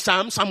was from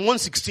Psalm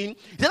 116.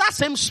 That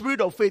same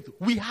spirit of faith,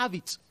 we have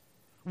it.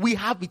 We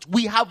have it.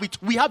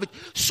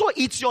 So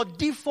it's your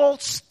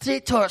default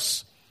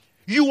status.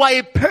 You are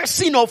a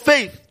person of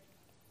faith.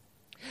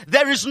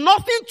 There is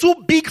nothing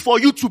too big for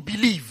you to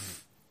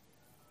believe.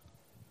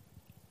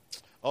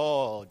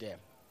 Oh, damn.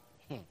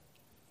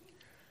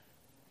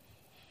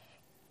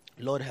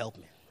 Lord help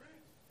me.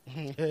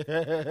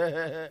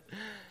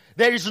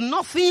 There is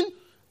nothing.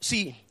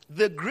 See,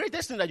 the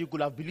greatest thing that you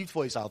could have believed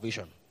for is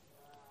salvation.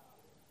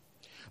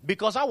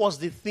 Because that was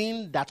the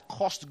thing that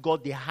cost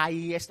God the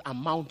highest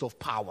amount of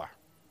power.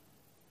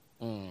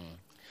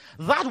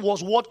 That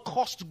was what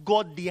cost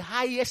God the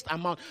highest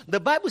amount. The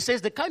Bible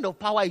says the kind of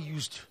power he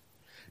used.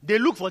 They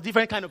look for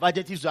different kind of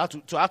adjectives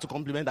to have to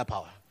complement that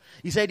power.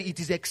 He said it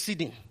is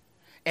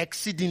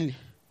exceedingly,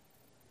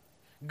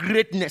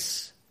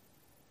 greatness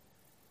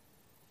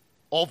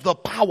of the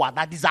power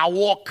that is at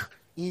work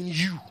in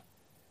you.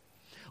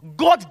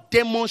 God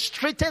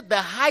demonstrated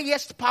the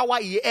highest power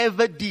he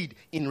ever did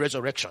in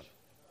resurrection.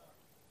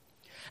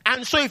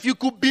 And so if you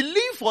could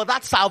believe for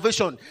that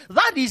salvation,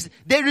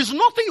 there is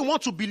nothing you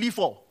want to believe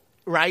for,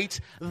 right?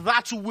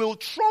 That will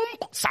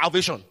trump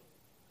salvation.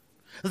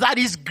 That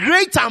is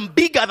greater and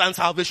bigger than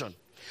salvation.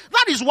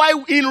 That is why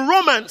in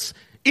Romans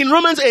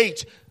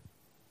 8,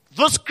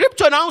 the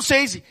scripture now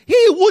says,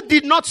 he who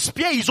did not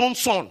spare his own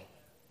son,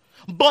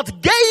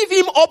 but gave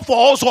him up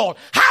for us all,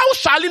 how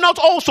shall he not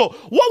also?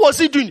 What was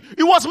he doing?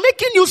 He was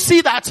making you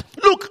see that,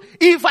 look,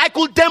 if I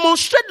could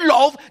demonstrate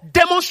love,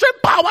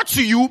 demonstrate power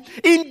to you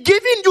in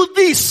giving you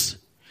this.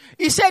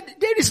 He said,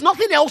 there is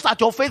nothing else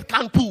that your faith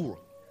can pull.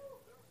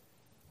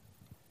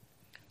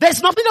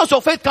 There's nothing else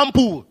your faith can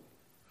pull.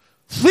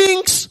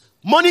 Things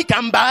money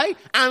can buy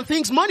and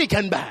things money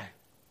can buy.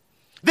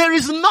 There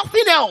is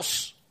nothing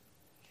else.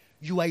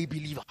 You are a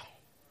believer.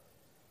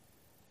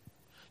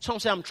 Some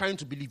say, I'm trying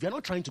to believe. You're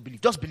not trying to believe.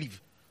 Just believe.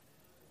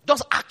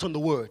 Just act on the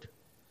word.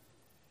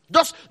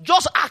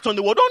 Just act on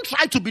the word. Don't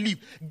try to believe.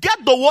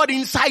 Get the word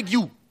inside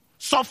you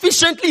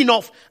sufficiently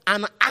enough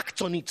and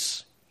act on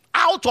it.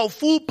 Out of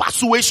full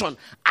persuasion.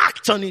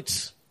 Act on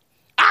it.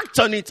 Act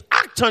on it.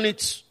 Act on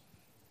it.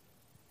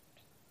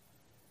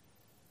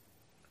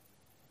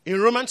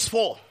 In Romans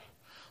 4,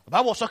 the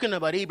Bible was talking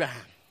about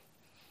Abraham.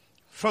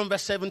 From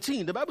verse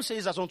 17, the Bible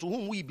says, as unto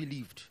whom we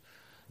believed,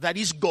 that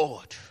is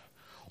God,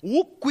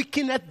 who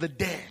quickeneth the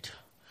dead,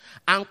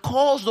 and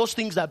calls those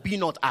things that be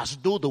not as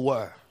though they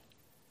were.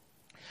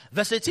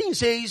 Verse 18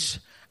 says,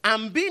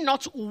 and be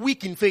not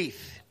weak in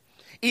faith.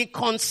 He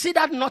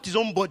considered not his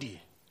own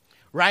body,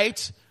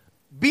 right?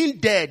 Being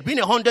dead, being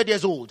 100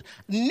 years old,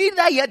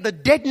 neither yet the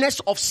deadness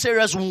of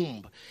Sarah's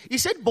womb. He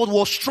said, but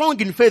was strong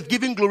in faith,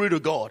 giving glory to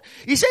God.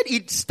 He said,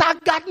 it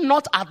staggered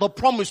not at the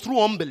promise through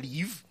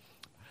unbelief.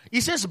 He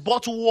says,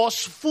 but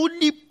was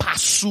fully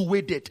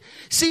persuaded.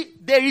 See,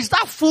 there is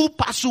that full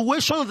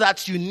persuasion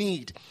that you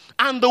need.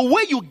 And the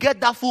way you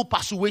get that full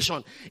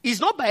persuasion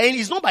is not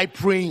by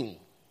praying.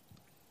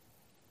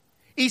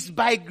 It's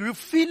by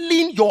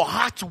refilling your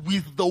heart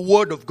with the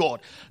word of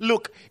God.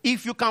 Look,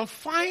 if you can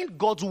find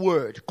God's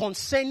word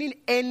concerning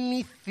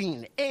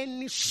anything,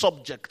 any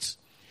subject,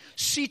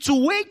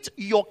 situate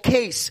your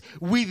case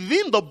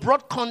within the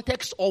broad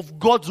context of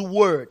God's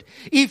word.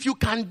 If you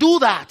can do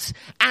that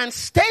and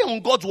stay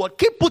on God's word,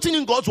 keep putting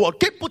in God's word,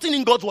 keep putting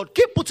in God's word,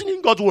 keep putting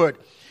in God's word,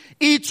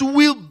 it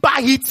will by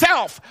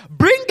itself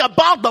bring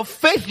about the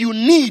faith you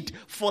need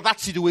for that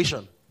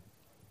situation.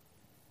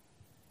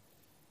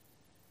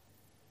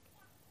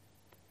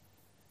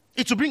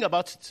 It will bring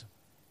about it.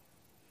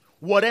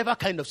 Whatever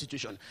kind of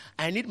situation.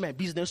 I need my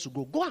business to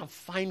grow. Go and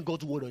find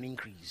God's word on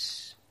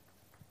increase.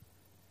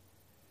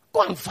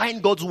 Go and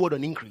find God's word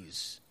on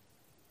increase.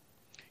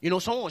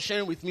 Someone was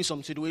sharing with me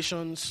some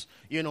situations,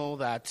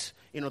 that,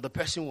 the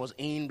person was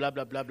in, blah,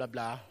 blah, blah, blah,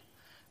 blah.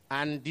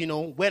 And,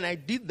 when I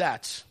did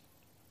that,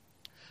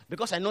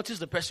 because I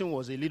noticed the person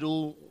was a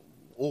little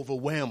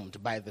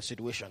overwhelmed by the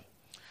situation,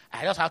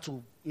 I just had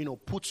to,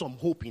 put some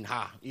hope in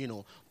her,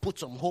 put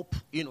some hope,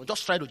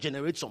 just try to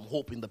generate some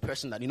hope in the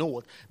person that,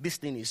 this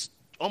thing is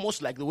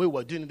almost like the way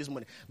we're doing it this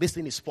morning. This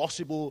thing is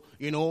possible,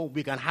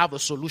 we can have a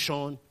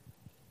solution.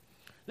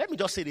 Let me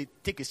just say,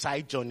 take a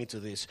side journey to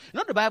this.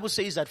 The Bible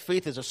says that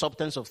faith is a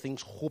substance of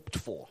things hoped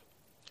for.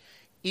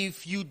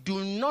 If you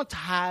do not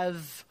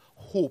have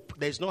hope,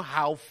 there's no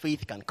how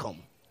faith can come.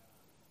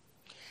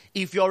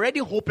 If you're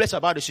already hopeless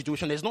about the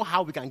situation, there's no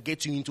how we can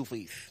get you into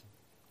faith.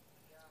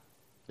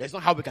 There's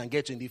not how we can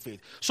get you into faith.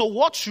 So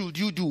what should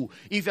you do?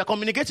 If you're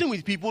communicating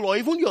with people or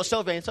even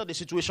yourself and inside the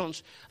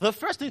situations, the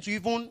first thing to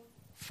even,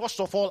 first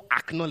of all,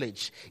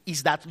 acknowledge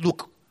is that,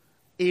 look,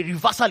 a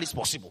reversal is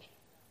possible.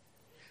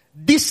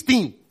 This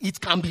thing,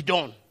 it can be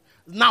done.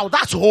 Now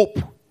that's hope.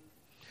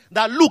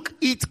 That look,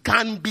 it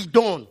can be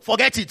done.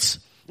 Forget it.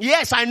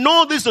 Yes, I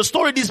know this is the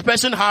story this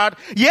person heard.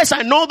 Yes,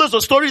 I know this is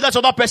the story that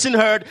other person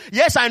heard.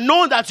 Yes, I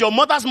know that your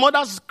mother's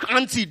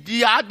auntie, they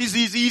had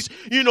diseases.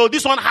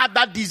 This one had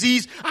that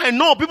disease. I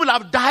know people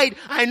have died.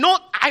 I know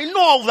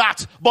all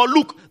that. But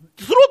look,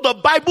 through the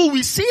Bible,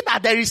 we see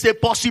that there is a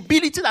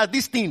possibility that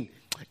this thing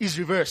is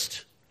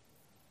reversed.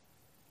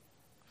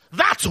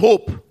 That's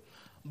hope.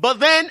 But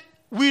then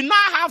we now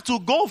have to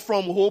go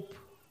from hope.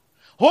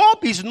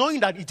 Hope is knowing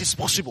that it is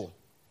possible.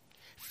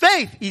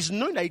 Faith is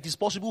knowing that it is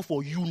possible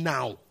for you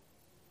now.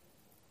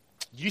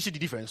 Do you see the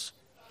difference?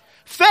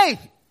 Faith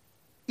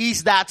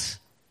is that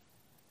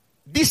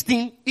this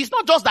thing is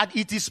not just that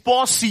it is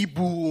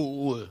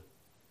possible.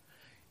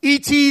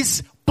 It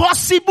is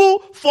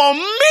possible for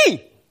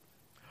me.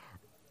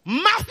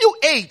 Matthew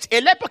 8, a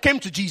leper came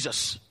to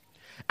Jesus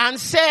and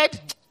said,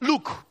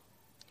 look,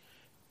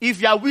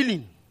 if you are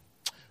willing,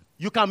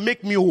 you can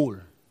make me whole.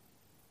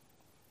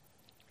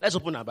 Let's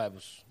open our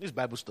Bibles. This is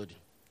Bible study.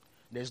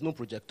 There's no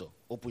projector.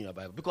 Open your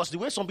Bible. Because the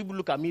way some people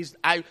look at me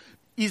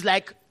is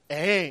like,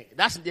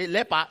 that's the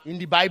leper in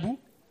the Bible.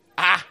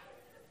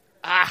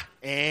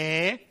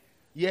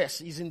 Yes,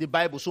 he's in the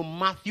Bible. So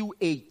Matthew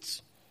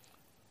 8.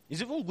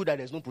 It's even good that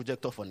there's no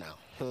projector for now.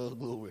 Oh,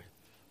 glory.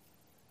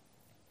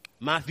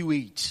 Matthew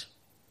 8.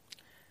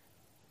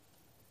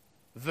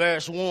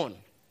 Verse 1. It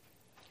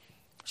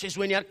says,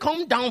 when he had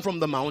come down from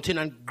the mountain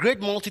and great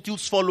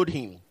multitudes followed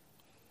him.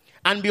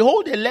 And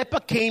behold, a leper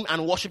came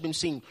and worshipped him,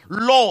 saying,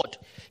 Lord,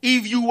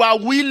 if you are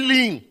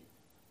willing,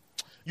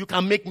 you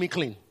can make me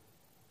clean.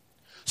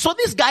 So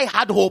this guy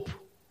had hope.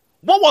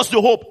 What was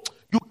the hope?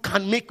 You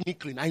can make me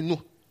clean. I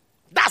know.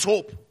 That's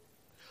hope.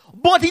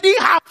 But he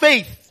didn't have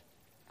faith.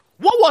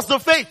 What was the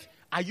faith?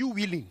 Are you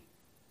willing?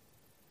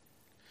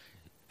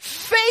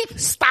 Faith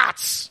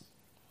starts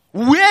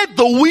where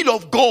the will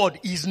of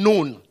God is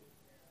known.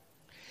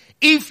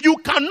 If you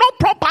cannot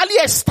properly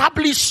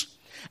establish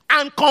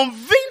and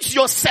convince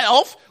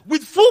yourself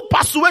with full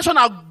persuasion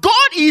that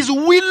God is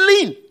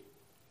willing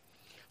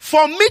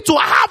for me to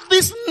have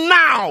this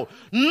now.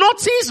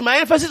 Notice my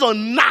emphasis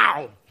on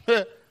now.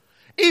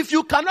 If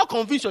you cannot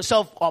convince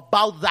yourself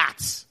about that,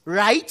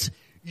 right,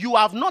 you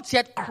have not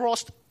yet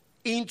crossed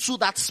into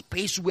that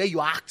space where you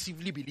are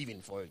actively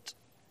believing for it.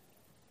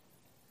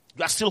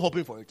 You are still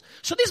hoping for it.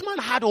 So this man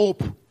had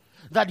hope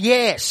that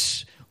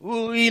yes,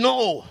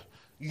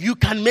 you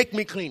can make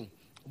me clean.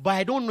 But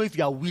I don't know if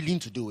you are willing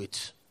to do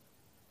it.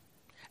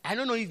 I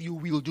don't know if you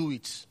will do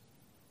it.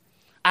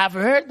 I've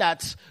heard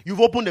that you've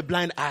opened a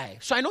blind eye,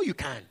 so I know you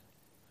can.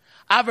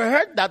 I've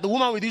heard that the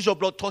woman with issue of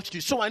blood touched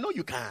you, so I know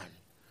you can.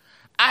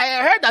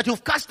 I heard that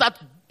you've cast out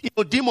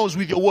demons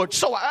with your word.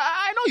 So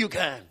I know you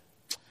can.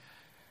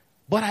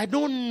 But I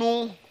don't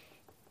know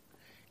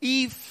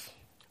if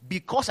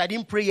because I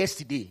didn't pray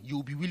yesterday,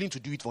 you'll be willing to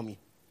do it for me.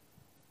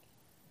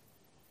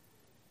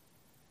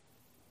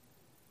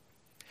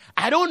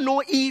 I don't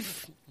know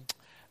if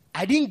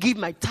I didn't give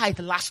my tithe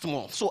last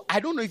month. So I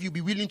don't know if you'll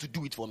be willing to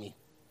do it for me.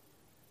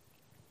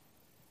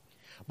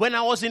 When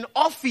I was in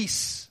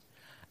office,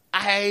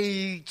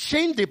 I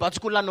changed a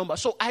particular number.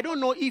 So I don't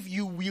know if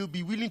you will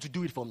be willing to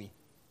do it for me.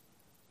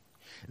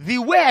 The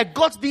way I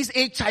got these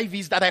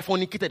HIVs that I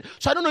fornicated.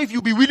 So I don't know if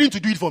you'll be willing to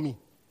do it for me.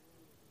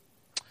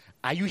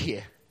 Are you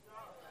here?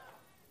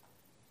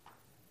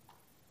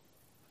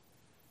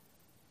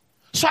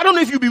 So I don't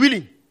know if you'll be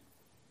willing.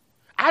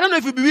 I don't know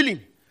if you'll be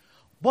willing.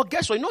 But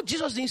guess what? You know,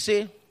 Jesus didn't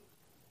say,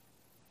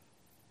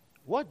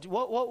 what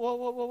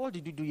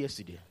did you do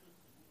yesterday?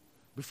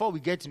 Before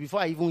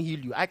I even heal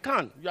you. I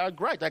can't. You are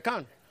right, I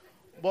can't.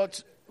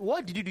 But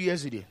what did you do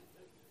yesterday?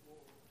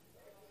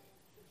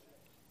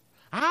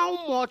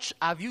 How much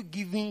have you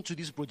given to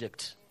this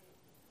project?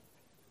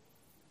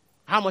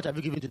 How much have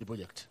you given to the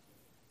project?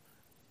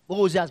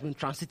 What has been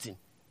transiting?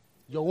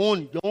 Your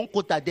own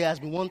quota there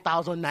has been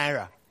 1,000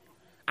 naira.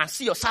 And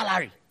see your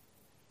salary.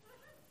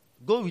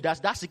 Go with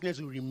that. That sickness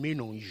will remain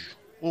on you.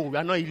 Oh, we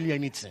are not healing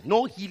anything.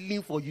 No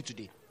healing for you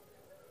today.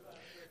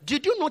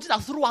 Did you notice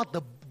that throughout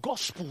the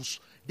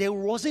Gospels, there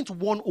wasn't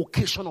one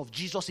occasion of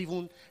Jesus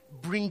even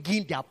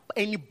bringing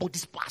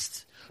anybody's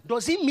past?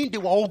 Does it mean they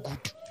were all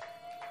good?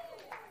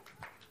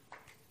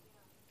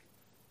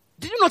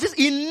 Did you notice?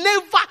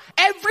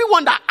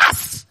 Everyone that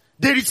asked,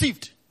 they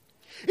received.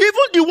 Even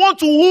the one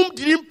to whom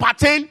didn't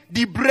pertain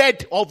the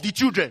bread of the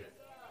children.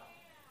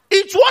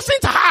 It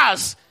wasn't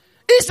hers.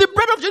 It's the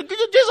bread of children.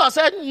 Jesus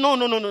said, no.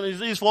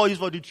 It's for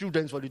the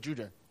children. It's for the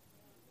children.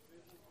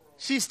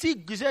 He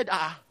said,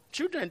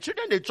 children,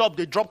 they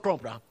drop crumb.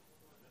 Right?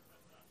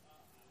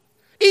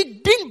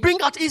 It didn't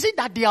bring out, is it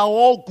that they are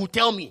all good?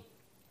 Tell me.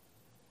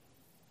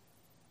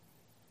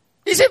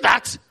 Is it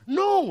that?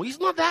 No, it's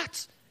not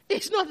that.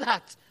 It's not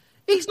that.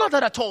 It's not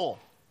that at all.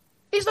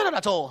 It's not that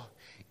at all.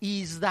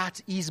 Is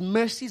that his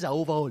mercies are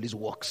over all his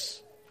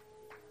works.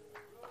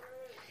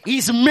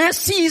 His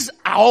mercies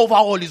are over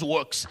all his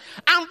works.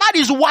 And that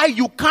is why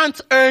you can't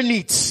earn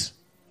it.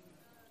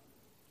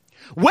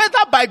 Whether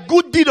by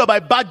good deed or by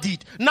bad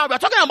deed. Now we're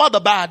talking about the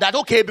bad. That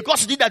okay,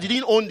 because you did that, you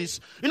didn't own this.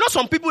 You know,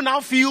 some people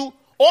now feel,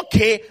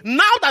 okay,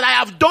 now that I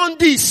have done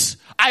this,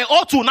 I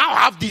ought to now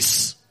have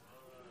this.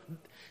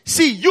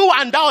 See, you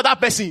and that other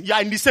person, you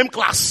are in the same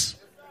class.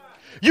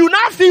 You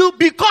now feel,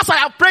 because I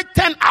have prayed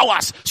 10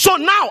 hours, so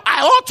now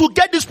I ought to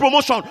get this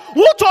promotion.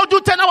 Who told you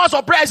 10 hours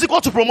of prayer is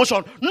equal to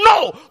promotion?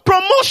 No.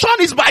 Promotion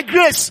is by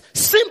grace.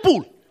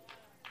 Simple.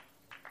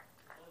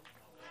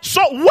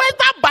 So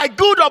whether by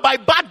good or by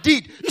bad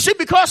deed, you see,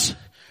 because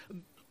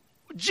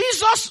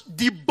Jesus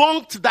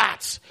debunked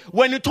that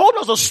when he told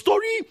us the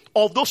story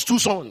of those two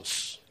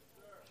sons.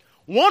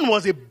 One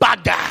was a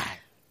bad guy.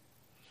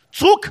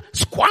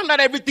 Squandered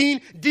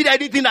everything, did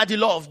anything that he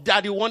loved,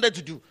 that he wanted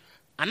to do.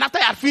 And after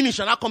I had finished,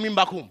 and I'm coming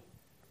back home.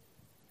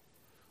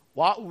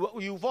 Well,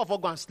 you go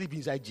and sleep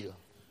inside jail.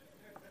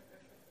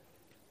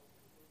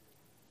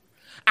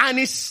 And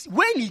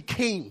when he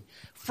came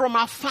from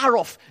afar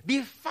off,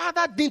 the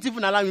father didn't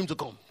even allow him to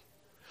come.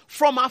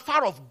 From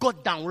afar off,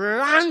 got down,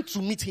 ran to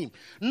meet him.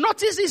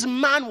 Notice this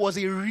man was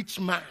a rich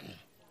man.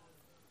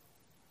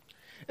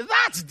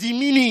 That's the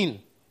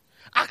meaning.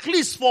 At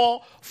least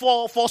for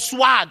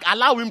swag,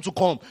 allow him to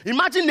come.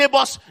 Imagine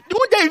neighbors,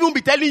 won't they even be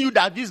telling you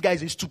that this guy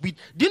is stupid?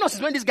 Do you know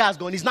since when this guy has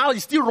gone,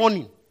 he's still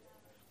running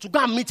to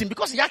go and meet him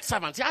because he had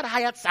servants. He had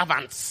hired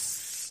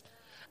servants.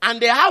 And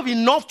they have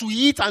enough to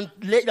eat and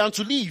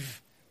to leave.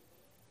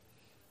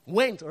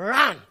 Went,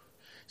 ran.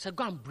 Said,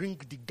 go and bring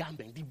the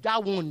garment.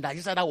 That one that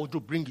inside that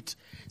wardrobe, bring it.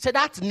 Said,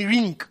 that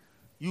ring,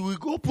 you will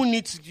go open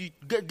it, you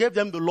gave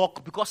them the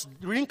lock because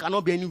the ring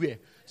cannot be anywhere.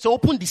 So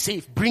open the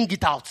safe, bring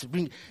it out.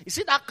 You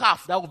see that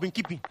calf that we've been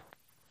keeping,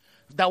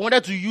 that I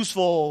wanted to use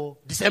for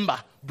December,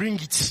 bring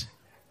it.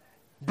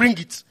 Bring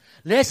it.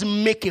 Let's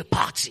make a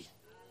party.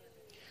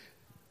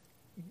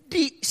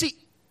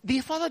 The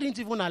father didn't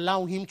even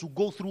allow him to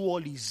go through all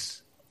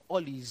his,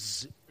 what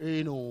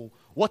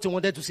he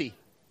wanted to say.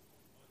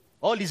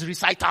 All his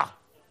recital.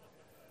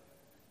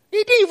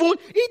 He didn't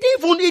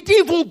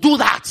even do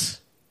that.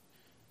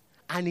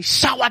 And he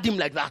showered him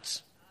like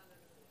that.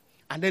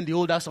 And then the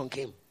older son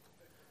came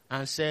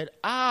and said,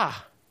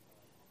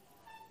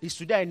 it's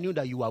today I knew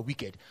that you are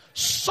wicked.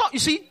 So, you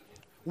see,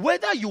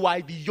 whether you are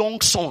the young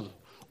son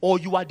or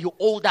you are the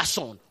older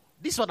son,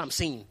 this is what I'm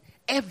saying.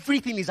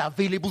 Everything is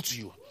available to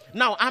you.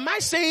 Now, am I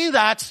saying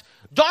that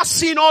just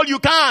sin all you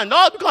can?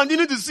 Not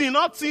continue to sin,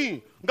 not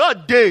sin.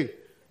 God day.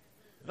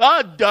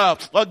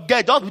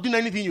 Forget, just doing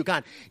anything you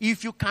can.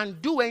 If you can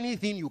do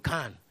anything you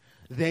can,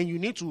 then you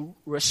need to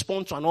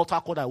respond to an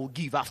altar call I will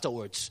give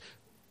afterwards.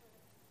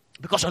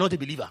 Because you're not a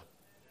believer.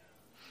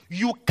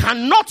 You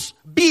cannot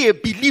be a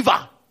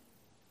believer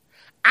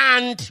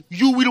and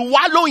you will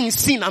wallow in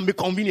sin and be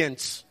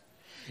convenient.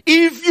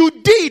 If you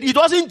did, it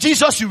wasn't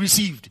Jesus you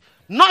received.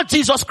 Not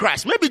Jesus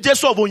Christ. Maybe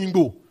Jesus of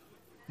Oyinbo.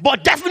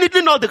 But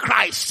definitely not the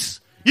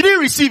Christ. You didn't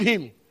receive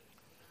him.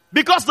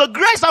 Because the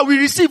grace that we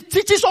receive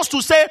teaches us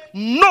to say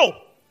no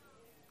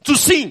to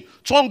sin,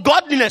 to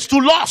ungodliness, to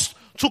lust,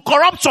 to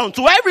corruption,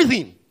 to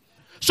everything.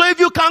 So if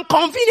you can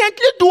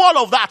conveniently do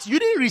all of that, you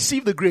didn't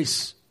receive the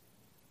grace.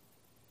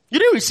 You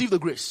didn't receive the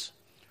grace.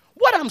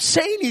 What I'm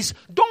saying is,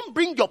 don't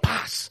bring your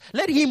past.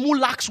 Let him who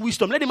lacks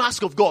wisdom, let him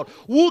ask of God,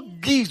 who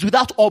gives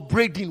without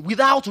upbraiding,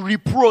 without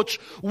reproach,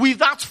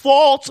 without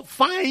fault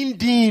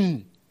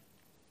finding.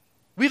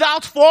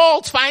 Without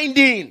fault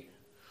finding.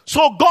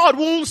 So God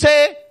won't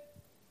say,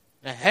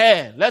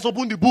 let's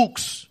open the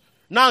books.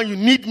 Now you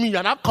need me,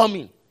 you're not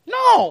coming.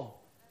 No.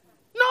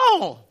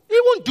 He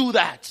won't do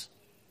that.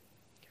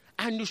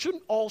 And you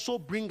shouldn't also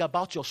bring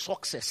about your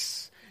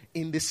success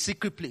in the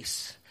secret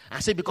place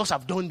and say, because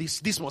I've done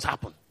this must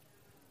happen.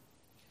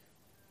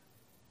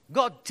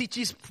 God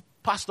teaches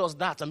pastors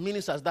that and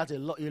ministers that a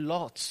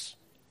lot.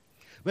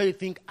 Where you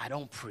think, I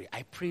don't pray.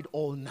 I prayed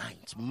all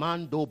night.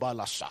 Mando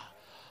balasa.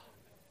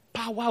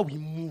 Power will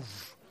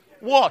move.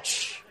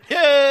 Watch.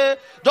 Hey,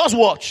 just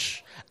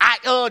watch.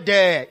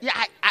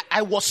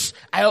 I was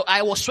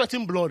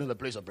sweating blood in the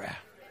place of prayer.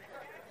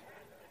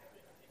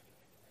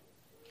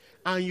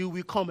 And you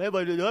will come.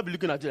 Everybody will be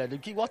looking at you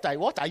like,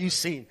 what are you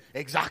saying?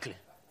 Exactly.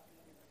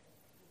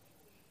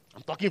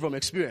 I'm talking from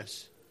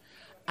experience.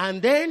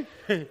 And then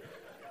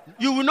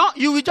you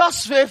will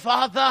just say,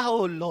 Father,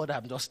 oh Lord,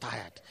 I'm just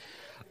tired.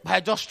 But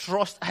I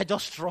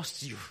just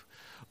trust you.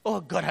 Oh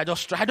God, I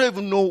don't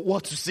even know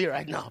what to say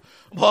right now.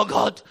 But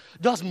God,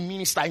 just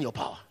minister in your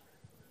power.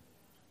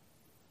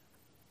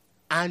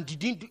 And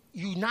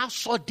you now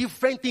saw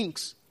different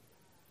things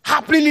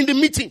happening in the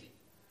meeting.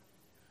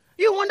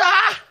 You wonder,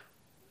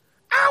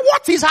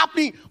 what is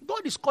happening?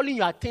 God is calling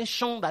your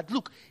attention that,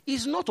 look,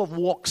 it's not of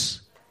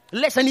works,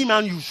 lest any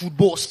man you should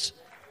boast.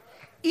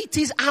 It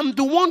is, I'm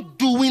the one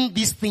doing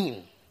this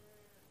thing.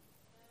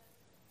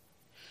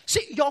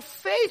 See, your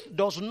faith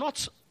does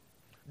not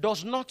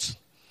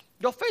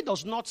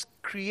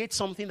create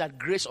something that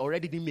grace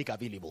already didn't make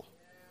available.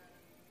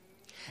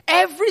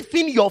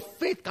 Everything your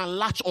faith can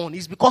latch on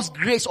is because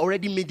grace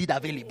already made it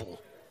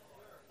available.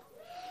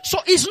 So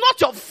it's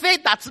not your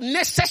faith that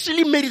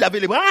necessarily made it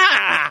available.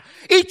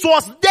 It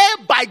was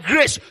there by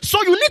grace.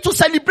 So you need to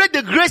celebrate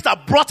the grace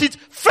that brought it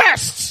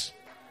first.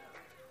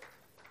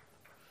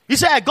 He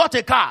said, I got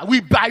a car.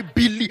 I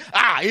believe.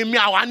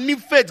 Our new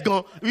faith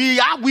gone.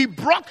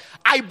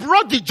 I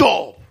brought the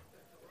job.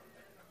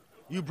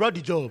 You brought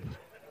the job.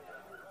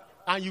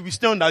 And you will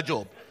stay on that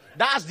job.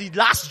 That's the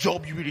last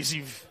job you will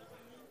receive.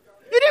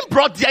 You didn't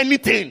brought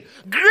anything.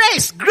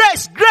 Grace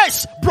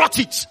brought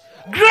it.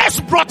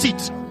 Grace brought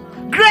it.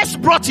 Grace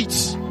brought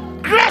it.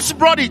 Grace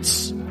brought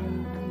it.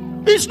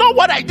 It's not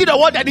what I did or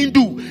what I didn't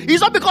do.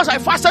 It's not because I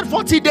fasted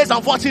 40 days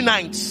and 40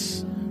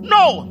 nights.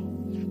 No.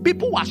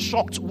 People were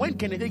shocked when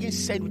Kenneth Hagin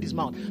said with his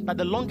mouth that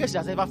the longest he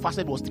has ever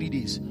fasted was 3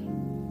 days.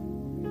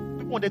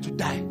 People wanted to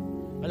die.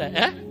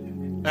 They're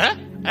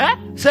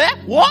like, Say,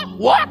 what?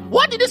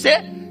 What did he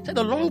say? He said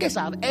the longest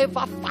I've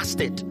ever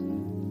fasted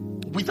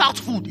without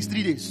food is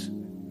 3 days.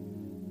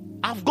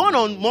 I've gone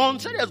on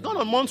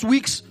months,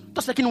 weeks,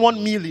 just taking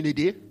one meal in a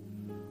day.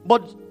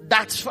 But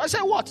that's, I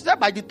said, what? That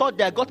by the third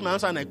day I got my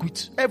answer and I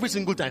quit. Every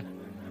single time.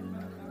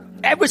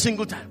 Every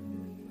single time.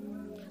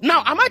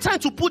 Now, am I trying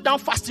to put down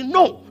fasting?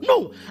 No.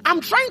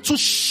 I'm trying to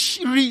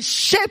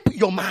reshape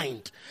your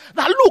mind.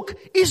 That look,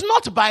 it's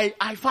not by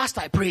I fast,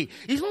 I pray.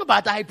 It's not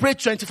by I pray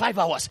 25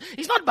 hours.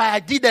 It's not by I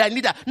did that, I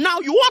need that. Now,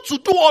 you want to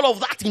do all of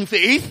that in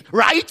faith,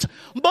 right?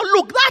 But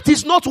look, that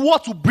is not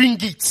what to bring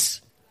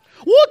it.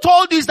 Who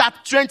told us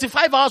that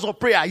 25 hours of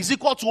prayer is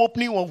equal to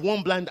opening of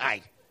one blind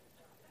eye?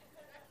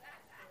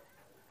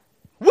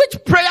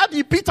 Which prayer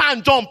did Peter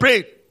and John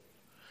pray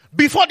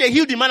before they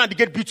healed the man at the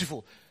gate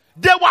beautiful?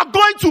 They were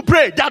going to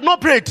pray. They had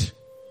not prayed.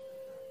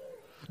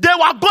 They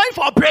were going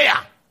for prayer.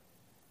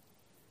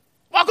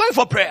 We're going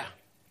for prayer.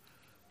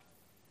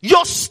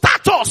 Your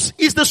status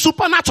is the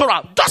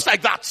supernatural. Just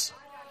like that.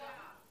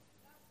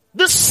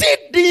 The seed,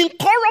 the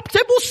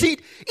incorruptible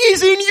seed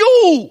is in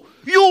you.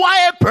 You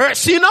are a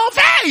person of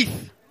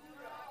faith.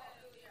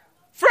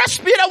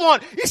 1 Peter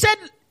 1. He said,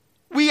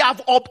 we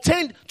have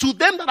obtained to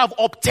them that have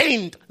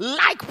obtained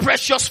like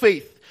precious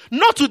faith.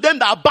 Not to them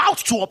that are about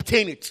to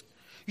obtain it.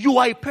 You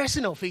are a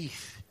person of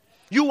faith.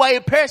 You are a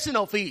person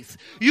of faith.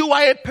 You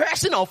are a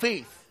person of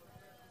faith.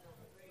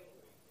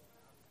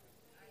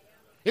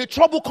 A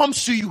trouble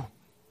comes to you.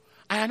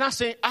 And you're not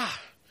saying,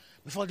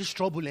 before this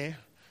trouble,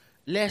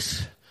 let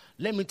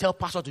me tell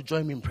pastor to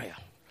join me in prayer.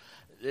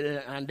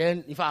 And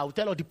then, if I will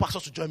tell all the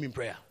pastors to join me in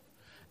prayer.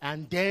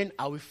 And then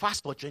I will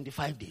fast for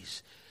 25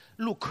 days.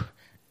 Look,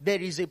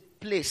 there is a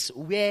place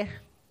where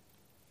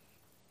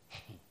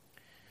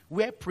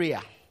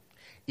prayer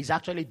is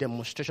actually a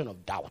demonstration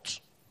of doubt.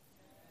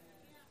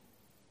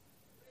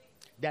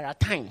 There are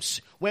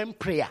times when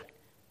prayer,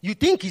 you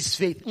think it's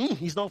faith.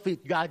 It's not faith.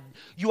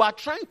 You are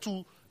trying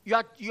to,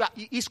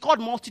 it's called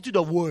multitude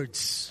of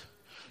words.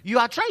 You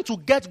are trying to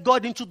get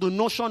God into the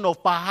notion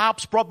of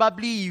perhaps,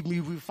 probably, he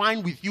will be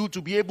fine with you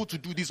to be able to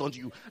do this unto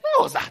you.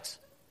 What was that?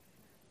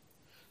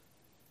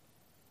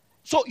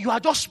 So you are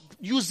just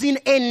using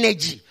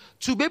energy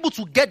to be able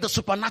to get the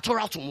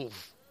supernatural to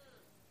move.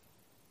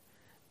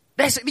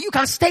 You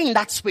can stay in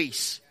that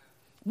space.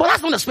 But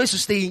that's not a space to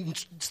stay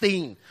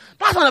in.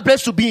 That's not a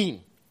place to be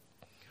in.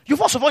 You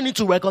first of all need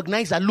to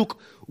recognize that, look,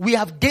 we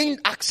have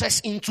gained access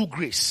into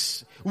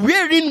grace.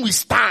 Wherein we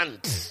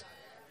stand.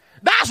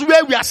 That's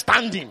where we are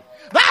standing.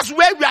 That's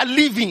where we are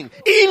living.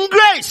 In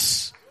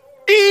grace.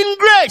 In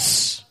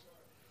grace.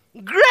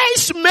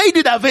 Grace made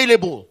it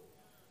available.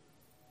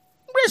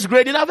 Grace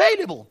made it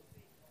available.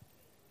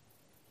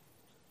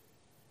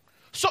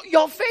 So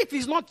your faith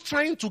is not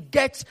trying to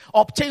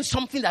obtain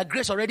something that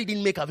grace already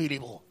didn't make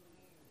available.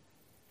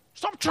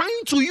 Stop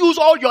trying to use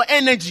all your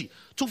energy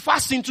to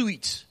fast into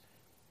it.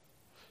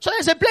 So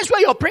there's a place where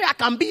your prayer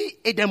can be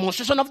a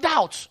demonstration of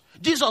doubt.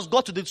 Jesus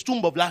got to the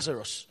tomb of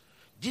Lazarus.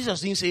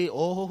 Jesus didn't say,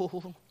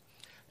 oh,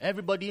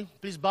 everybody,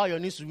 please bow your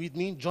knees with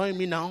me. Join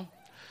me now.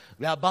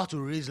 We are about to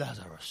raise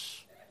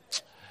Lazarus.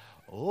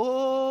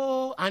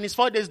 Oh, and he's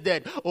 4 days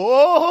dead.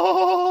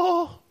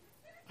 Oh,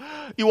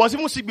 he was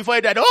even sick before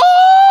he died.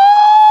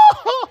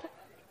 Oh,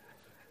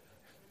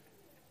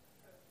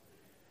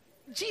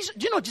 Jesus,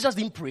 do you know Jesus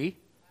didn't pray?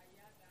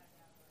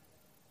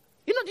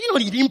 Do you know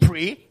he didn't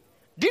pray?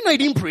 Do you know he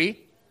didn't pray?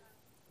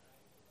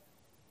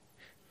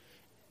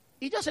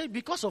 He just said,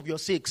 because of your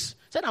sakes.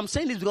 He said, I'm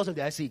saying this because of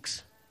their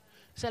sakes.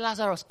 He said,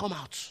 Lazarus, come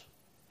out.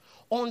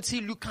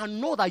 Until you can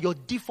know that your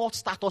default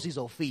status is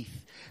of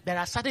faith, there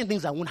are certain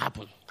things that won't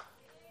happen.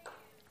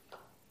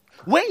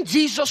 When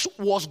Jesus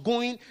was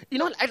going,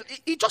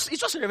 it's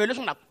just a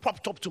revelation that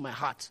popped up to my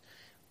heart.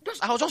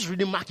 I was just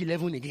reading Mark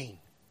 11 again.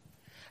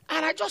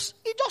 And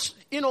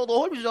the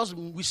Holy Spirit just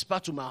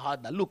whispered to my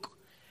heart that, look,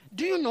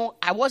 do you know,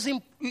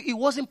 he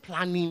wasn't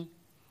planning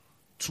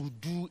to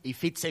do a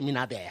faith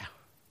seminar there.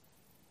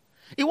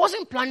 He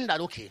wasn't planning that,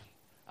 okay,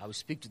 I will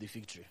speak to the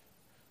fig tree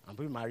and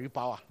bring my real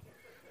power.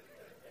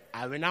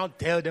 I will now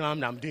tell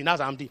them I'm doing. That's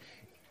what I'm doing.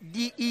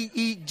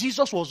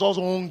 Jesus was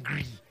also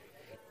hungry.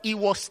 He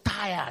was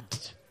tired.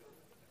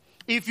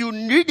 If you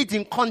read it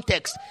in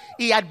context,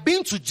 he had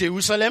been to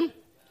Jerusalem.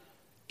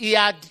 He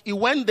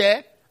went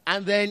there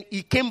and then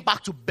he came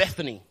back to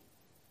Bethany.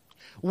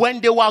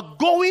 When they were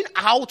going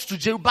out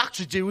back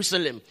to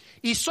Jerusalem,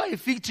 he saw a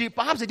fig tree.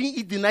 Perhaps they didn't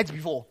eat the night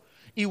before.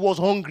 He was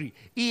hungry.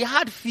 He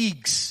had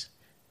figs.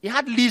 He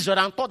had lizard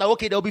and thought that,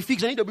 okay, there'll be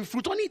figs and there'll be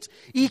fruit on it.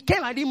 He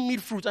came and didn't meet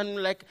fruit. And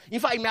in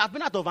fact, it may have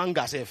been out of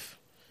anger, Seth.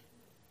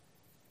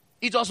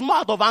 It was more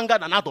out of anger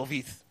than out of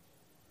it.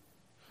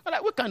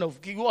 I'm what kind of,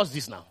 what's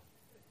this now?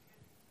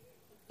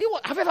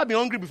 Have you ever been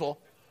hungry before?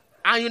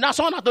 And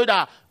someone told you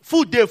that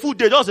food day,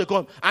 just they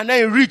come. And then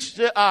you reach,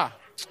 say,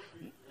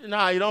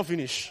 you don't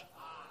finish.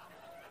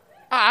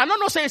 I'm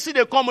not saying see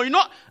they come.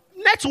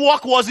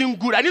 Network wasn't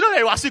good. I didn't know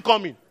they were still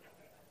coming.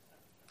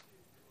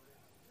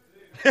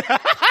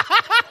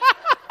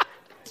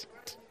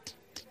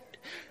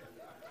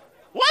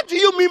 What do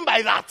you mean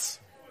by that?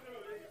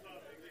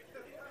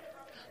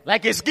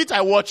 Like a skit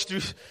I watched,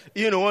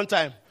 one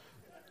time.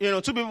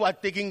 2 people were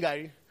taking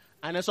garri,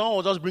 and then someone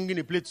was just bringing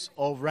a plate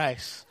of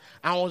rice.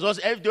 And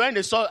when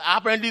they saw,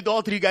 apparently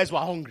all 3 guys were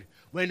hungry.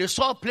 When they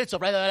saw plates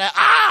of rice, they were like,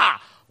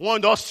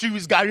 one just threw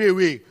his garri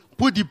away,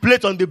 put the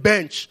plate on the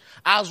bench.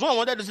 As one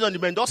wanted to sit on the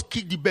bench, just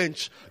kick the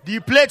bench. The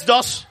plate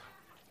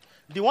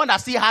the one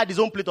that still had his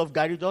own plate of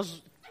garri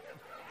just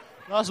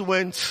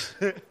went.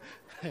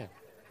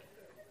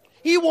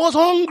 He was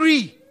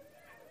hungry.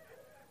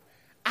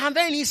 And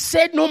then he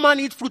said, no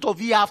man eat fruit of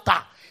hereafter.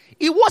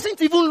 He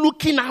wasn't even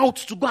looking out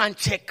to go and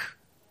check.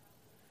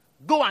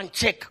 Go and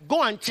check.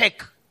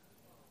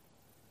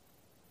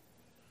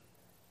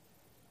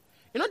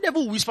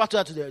 Devil whisper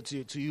to that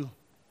to you.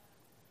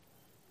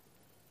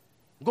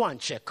 Go and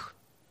check.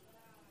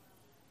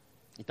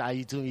 It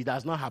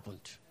has not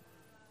happened.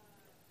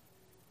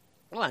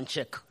 Go and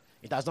check.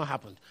 It has not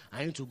happened.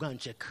 I need to go and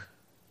check.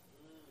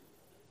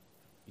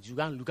 You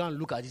can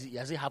look at it.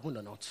 Has it happened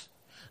or not?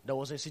 There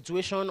was a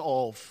situation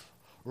of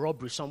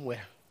robbery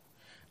somewhere.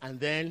 And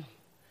then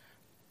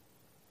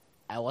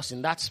I was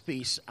in that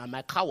space and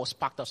my car was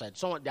parked outside.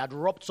 They had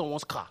robbed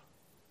someone's car.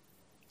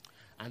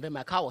 And then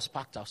my car was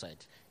parked outside.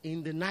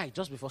 In the night,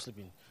 just before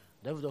sleeping,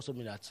 the devil just told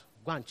me that,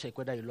 go and check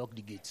whether you locked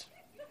the gate.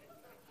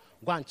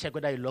 Go and check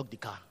whether you locked the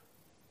car.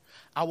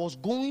 I was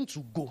going to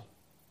go.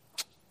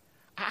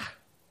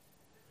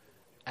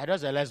 I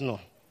just realized, no,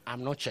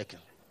 I'm not checking.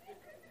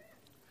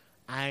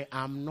 I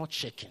am not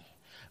checking.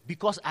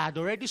 Because I had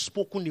already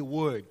spoken the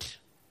word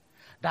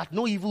that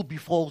no evil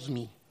befalls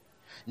me.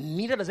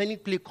 Neither does any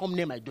plague come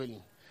near my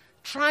dwelling.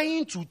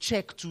 Trying to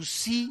check to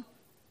see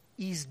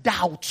is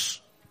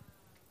doubt.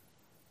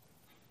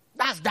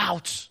 That's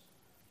doubt.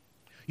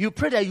 You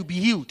pray that you be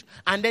healed.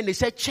 And then they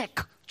say, check.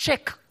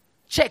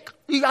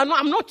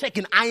 I'm not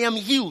checking. I am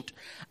healed.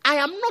 I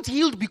am not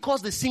healed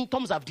because the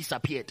symptoms have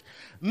disappeared.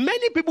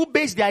 Many people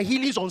base their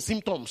healings on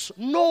symptoms.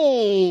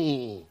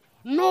 No.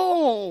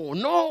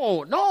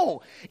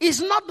 No.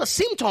 It's not the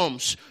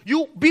symptoms.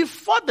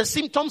 Before the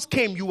symptoms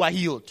came, you were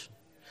healed.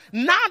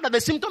 Now that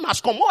the symptom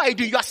has come, what are you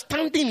doing? You are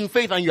standing in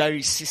faith and you are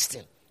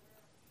resisting.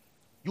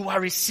 You are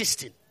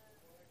resisting.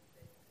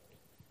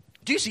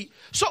 Do you see?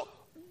 So,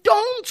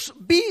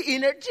 don't be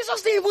in it.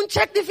 Jesus didn't even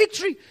check the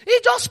victory. He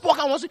just spoke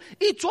and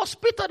it was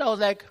Peter that was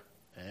like,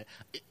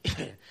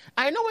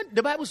 I know when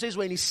the Bible says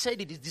when he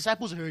said it, his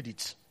disciples heard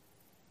it.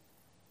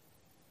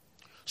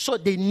 So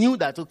they knew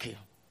that, okay,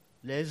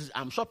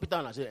 I'm sure Peter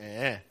and I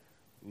said,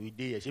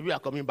 we are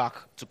coming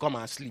back to come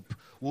and sleep.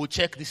 We'll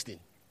check this thing.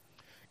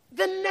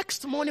 The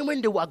next morning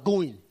when they were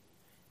going,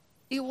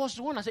 it was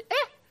the one that said,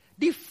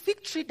 the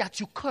victory that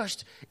you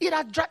cursed, it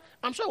had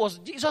I'm sure it was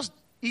Jesus.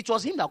 It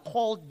was him that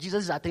called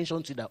Jesus'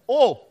 attention to that.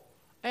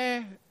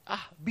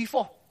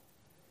 Before.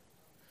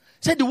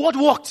 Said the word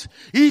worked.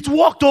 It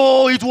worked.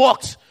 It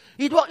worked.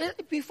 It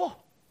worked before.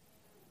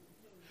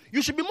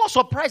 You should be more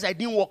surprised I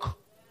didn't work.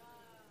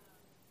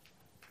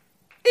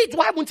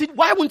 Why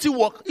wouldn't it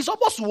work? It's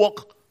supposed to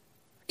work.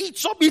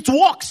 It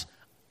works.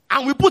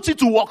 And we put it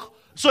to work.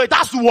 So it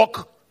has to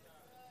work.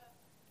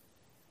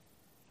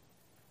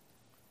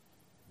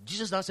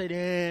 Jesus now said,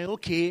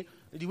 okay,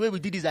 the way we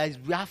did this is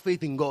we have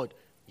faith in God.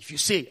 If you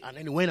say, and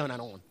then it went on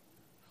and on.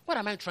 What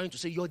am I trying to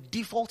say? Your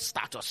default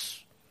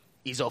status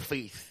is of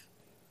faith.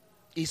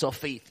 Is of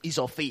faith. Is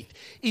of faith.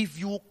 If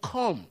you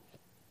come.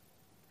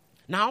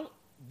 Now,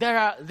 there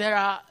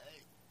are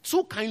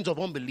two kinds of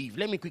unbelief.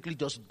 Let me quickly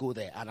just go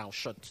there and I'll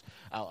shut.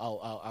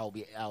 I'll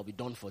be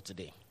done for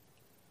today.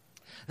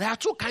 There are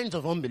two kinds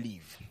of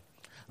unbelief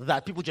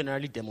that people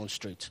generally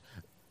demonstrate.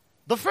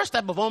 The first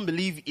type of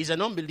unbelief is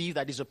an unbelief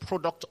that is a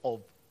product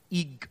of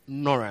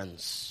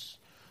ignorance.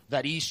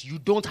 That is, you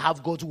don't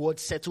have God's word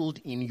settled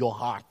in your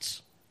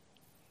heart.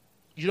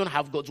 You don't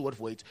have God's word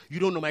for it. You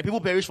don't know. My people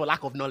perish for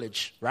lack of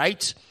knowledge,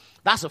 right?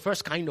 That's the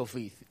first kind of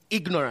faith.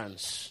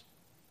 Ignorance.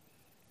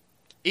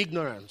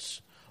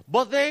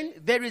 But then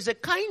there is a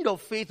kind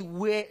of faith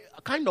a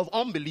kind of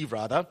unbelief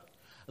rather,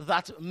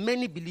 that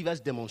many believers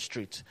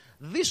demonstrate.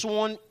 This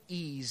one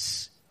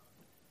is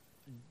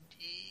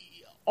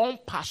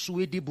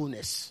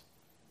unpersuadableness.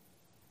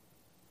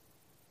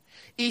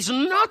 It's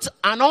not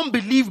an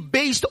unbelief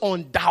based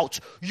on doubt.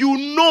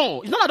 You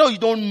know. It's not that you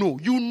don't know.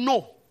 You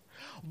know.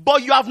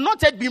 But you have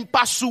not yet been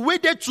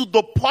persuaded to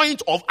the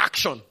point of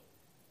action.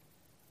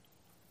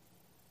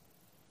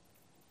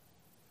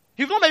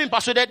 You've not been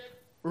persuaded.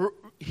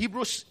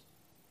 Hebrews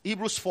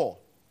 4.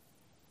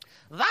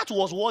 That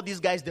was what these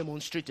guys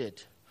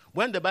demonstrated.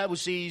 When the Bible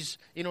says,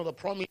 the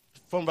promise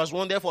from verse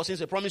 1, therefore, since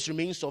the promise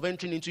remains of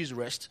entering into his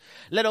rest,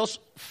 let us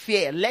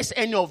fear, lest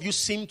any of you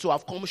seem to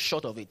have come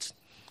short of it.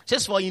 It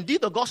says, for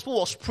indeed the gospel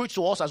was preached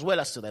to us as well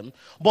as to them,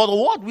 but the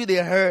word which they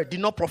heard did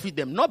not profit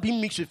them, not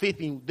being mixed with faith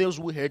in those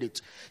who heard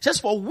it. It says,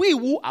 for we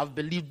who have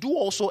believed do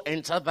also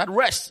enter that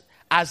rest,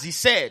 as he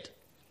said,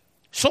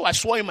 so I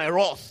swore in my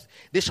wrath,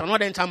 they shall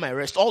not enter my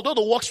rest, although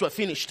the works were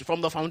finished from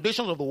the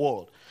foundations of the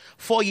world.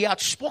 For he had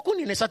spoken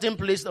in a certain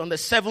place on the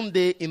seventh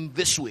day in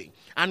this way,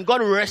 and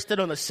God rested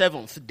on the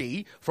seventh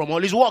day from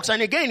all his works.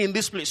 And again in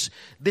this place,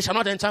 they shall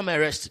not enter my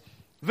rest.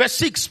 Verse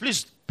 6,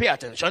 please pay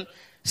attention.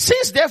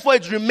 Since therefore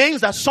it remains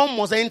that some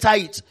must enter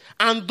it,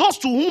 and those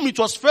to whom it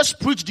was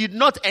first preached did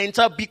not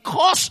enter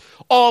because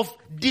of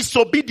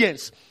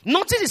disobedience.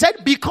 Notice he said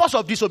because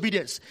of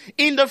disobedience.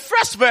 In the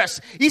first verse,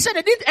 he said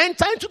they didn't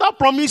enter into that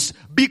promise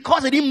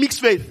because they didn't mix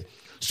faith.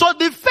 So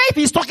the faith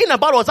he's talking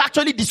about was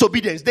actually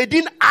disobedience. They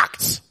didn't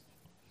act.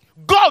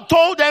 God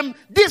told them,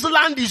 this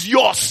land is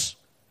yours.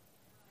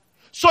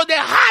 So they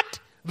had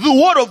the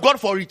word of God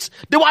for it.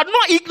 They were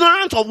not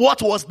ignorant of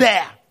what was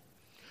there.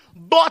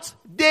 But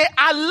they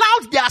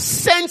allowed their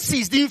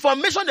senses, the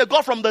information they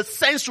got from the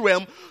sense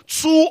realm,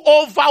 to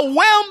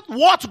overwhelm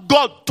what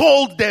God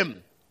told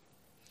them.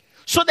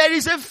 So there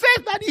is a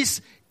faith that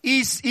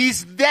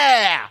is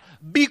there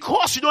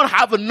because you don't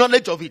have a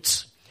knowledge of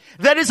it.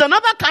 There is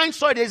another kind,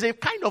 there's a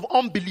kind of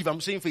unbelief. I'm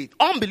saying faith.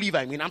 Unbelief,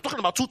 I'm talking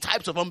about two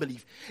types of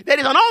unbelief. There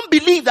is an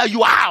unbelief that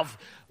you have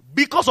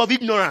because of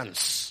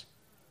ignorance.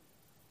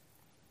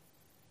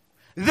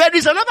 There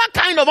is another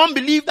kind of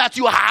unbelief that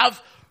you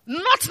have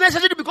not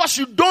necessarily because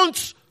you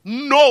don't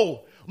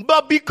know,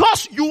 but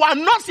because you are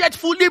not yet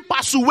fully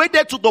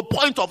persuaded to the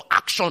point of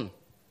action.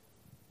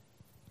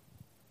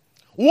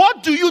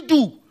 What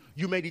do?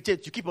 You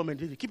meditate. You keep on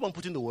meditating. Keep on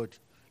putting the word.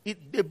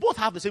 They both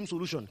have the same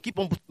solution. Keep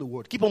on putting the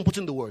word. Keep on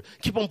putting the word.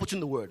 Keep on putting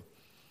the word.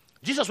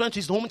 Jesus went to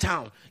his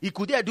hometown. He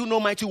could there do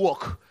no mighty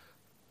work.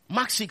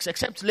 Mark 6,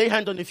 except lay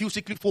hand on a few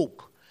sickly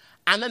folk.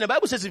 And then the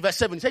Bible says in verse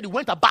 7, it said he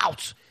went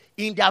about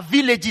in their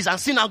villages and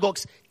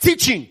synagogues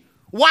teaching.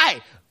 Why?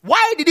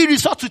 Why did he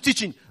resort to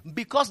teaching?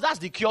 Because that's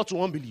the cure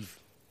to unbelief.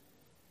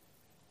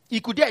 He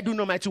could there do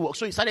no mighty work.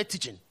 So he started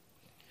teaching.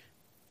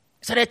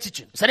 Started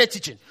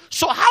teaching.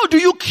 So how do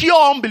you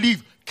cure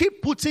unbelief?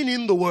 Keep putting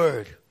in the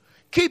word.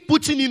 Keep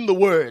putting in the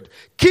word.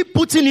 Keep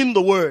putting in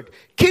the word.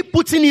 Keep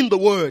putting in the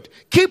word.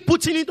 Keep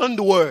putting it on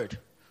the word.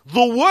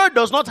 The word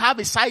does not have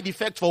a side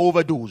effect for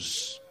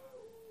overdose.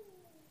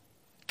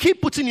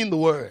 Keep putting in the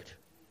word.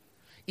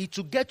 it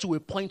will get to a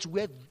point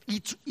where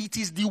it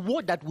is the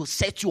word that will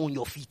set you on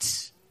your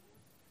feet.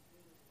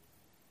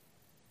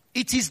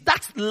 It is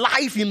that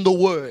life in the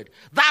word,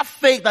 that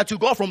faith that you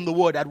got from the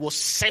word that will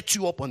set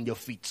you up on your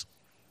feet.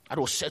 That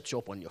will set you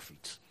up on your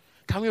feet.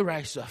 Can we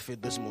rise to our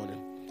feet this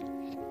morning?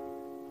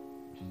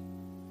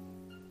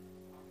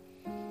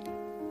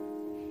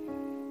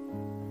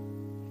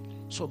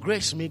 So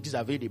grace makes this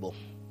available.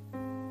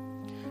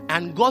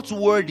 And God's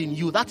word in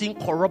you, that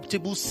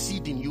incorruptible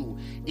seed in you,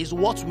 is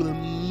what will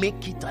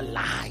make it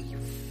alive.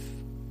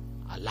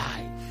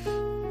 Alive.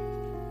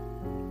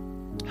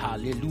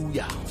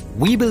 Hallelujah.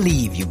 We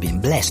believe you've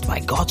been blessed by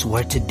God's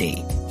word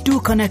today. Do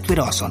connect with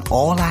us on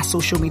all our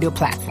social media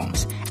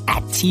platforms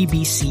at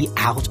TBC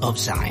Out of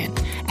Zion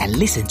and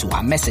listen to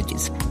our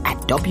messages at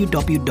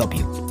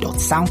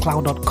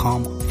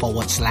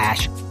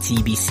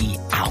www.soundcloud.com/TBC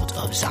Out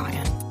of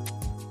Zion.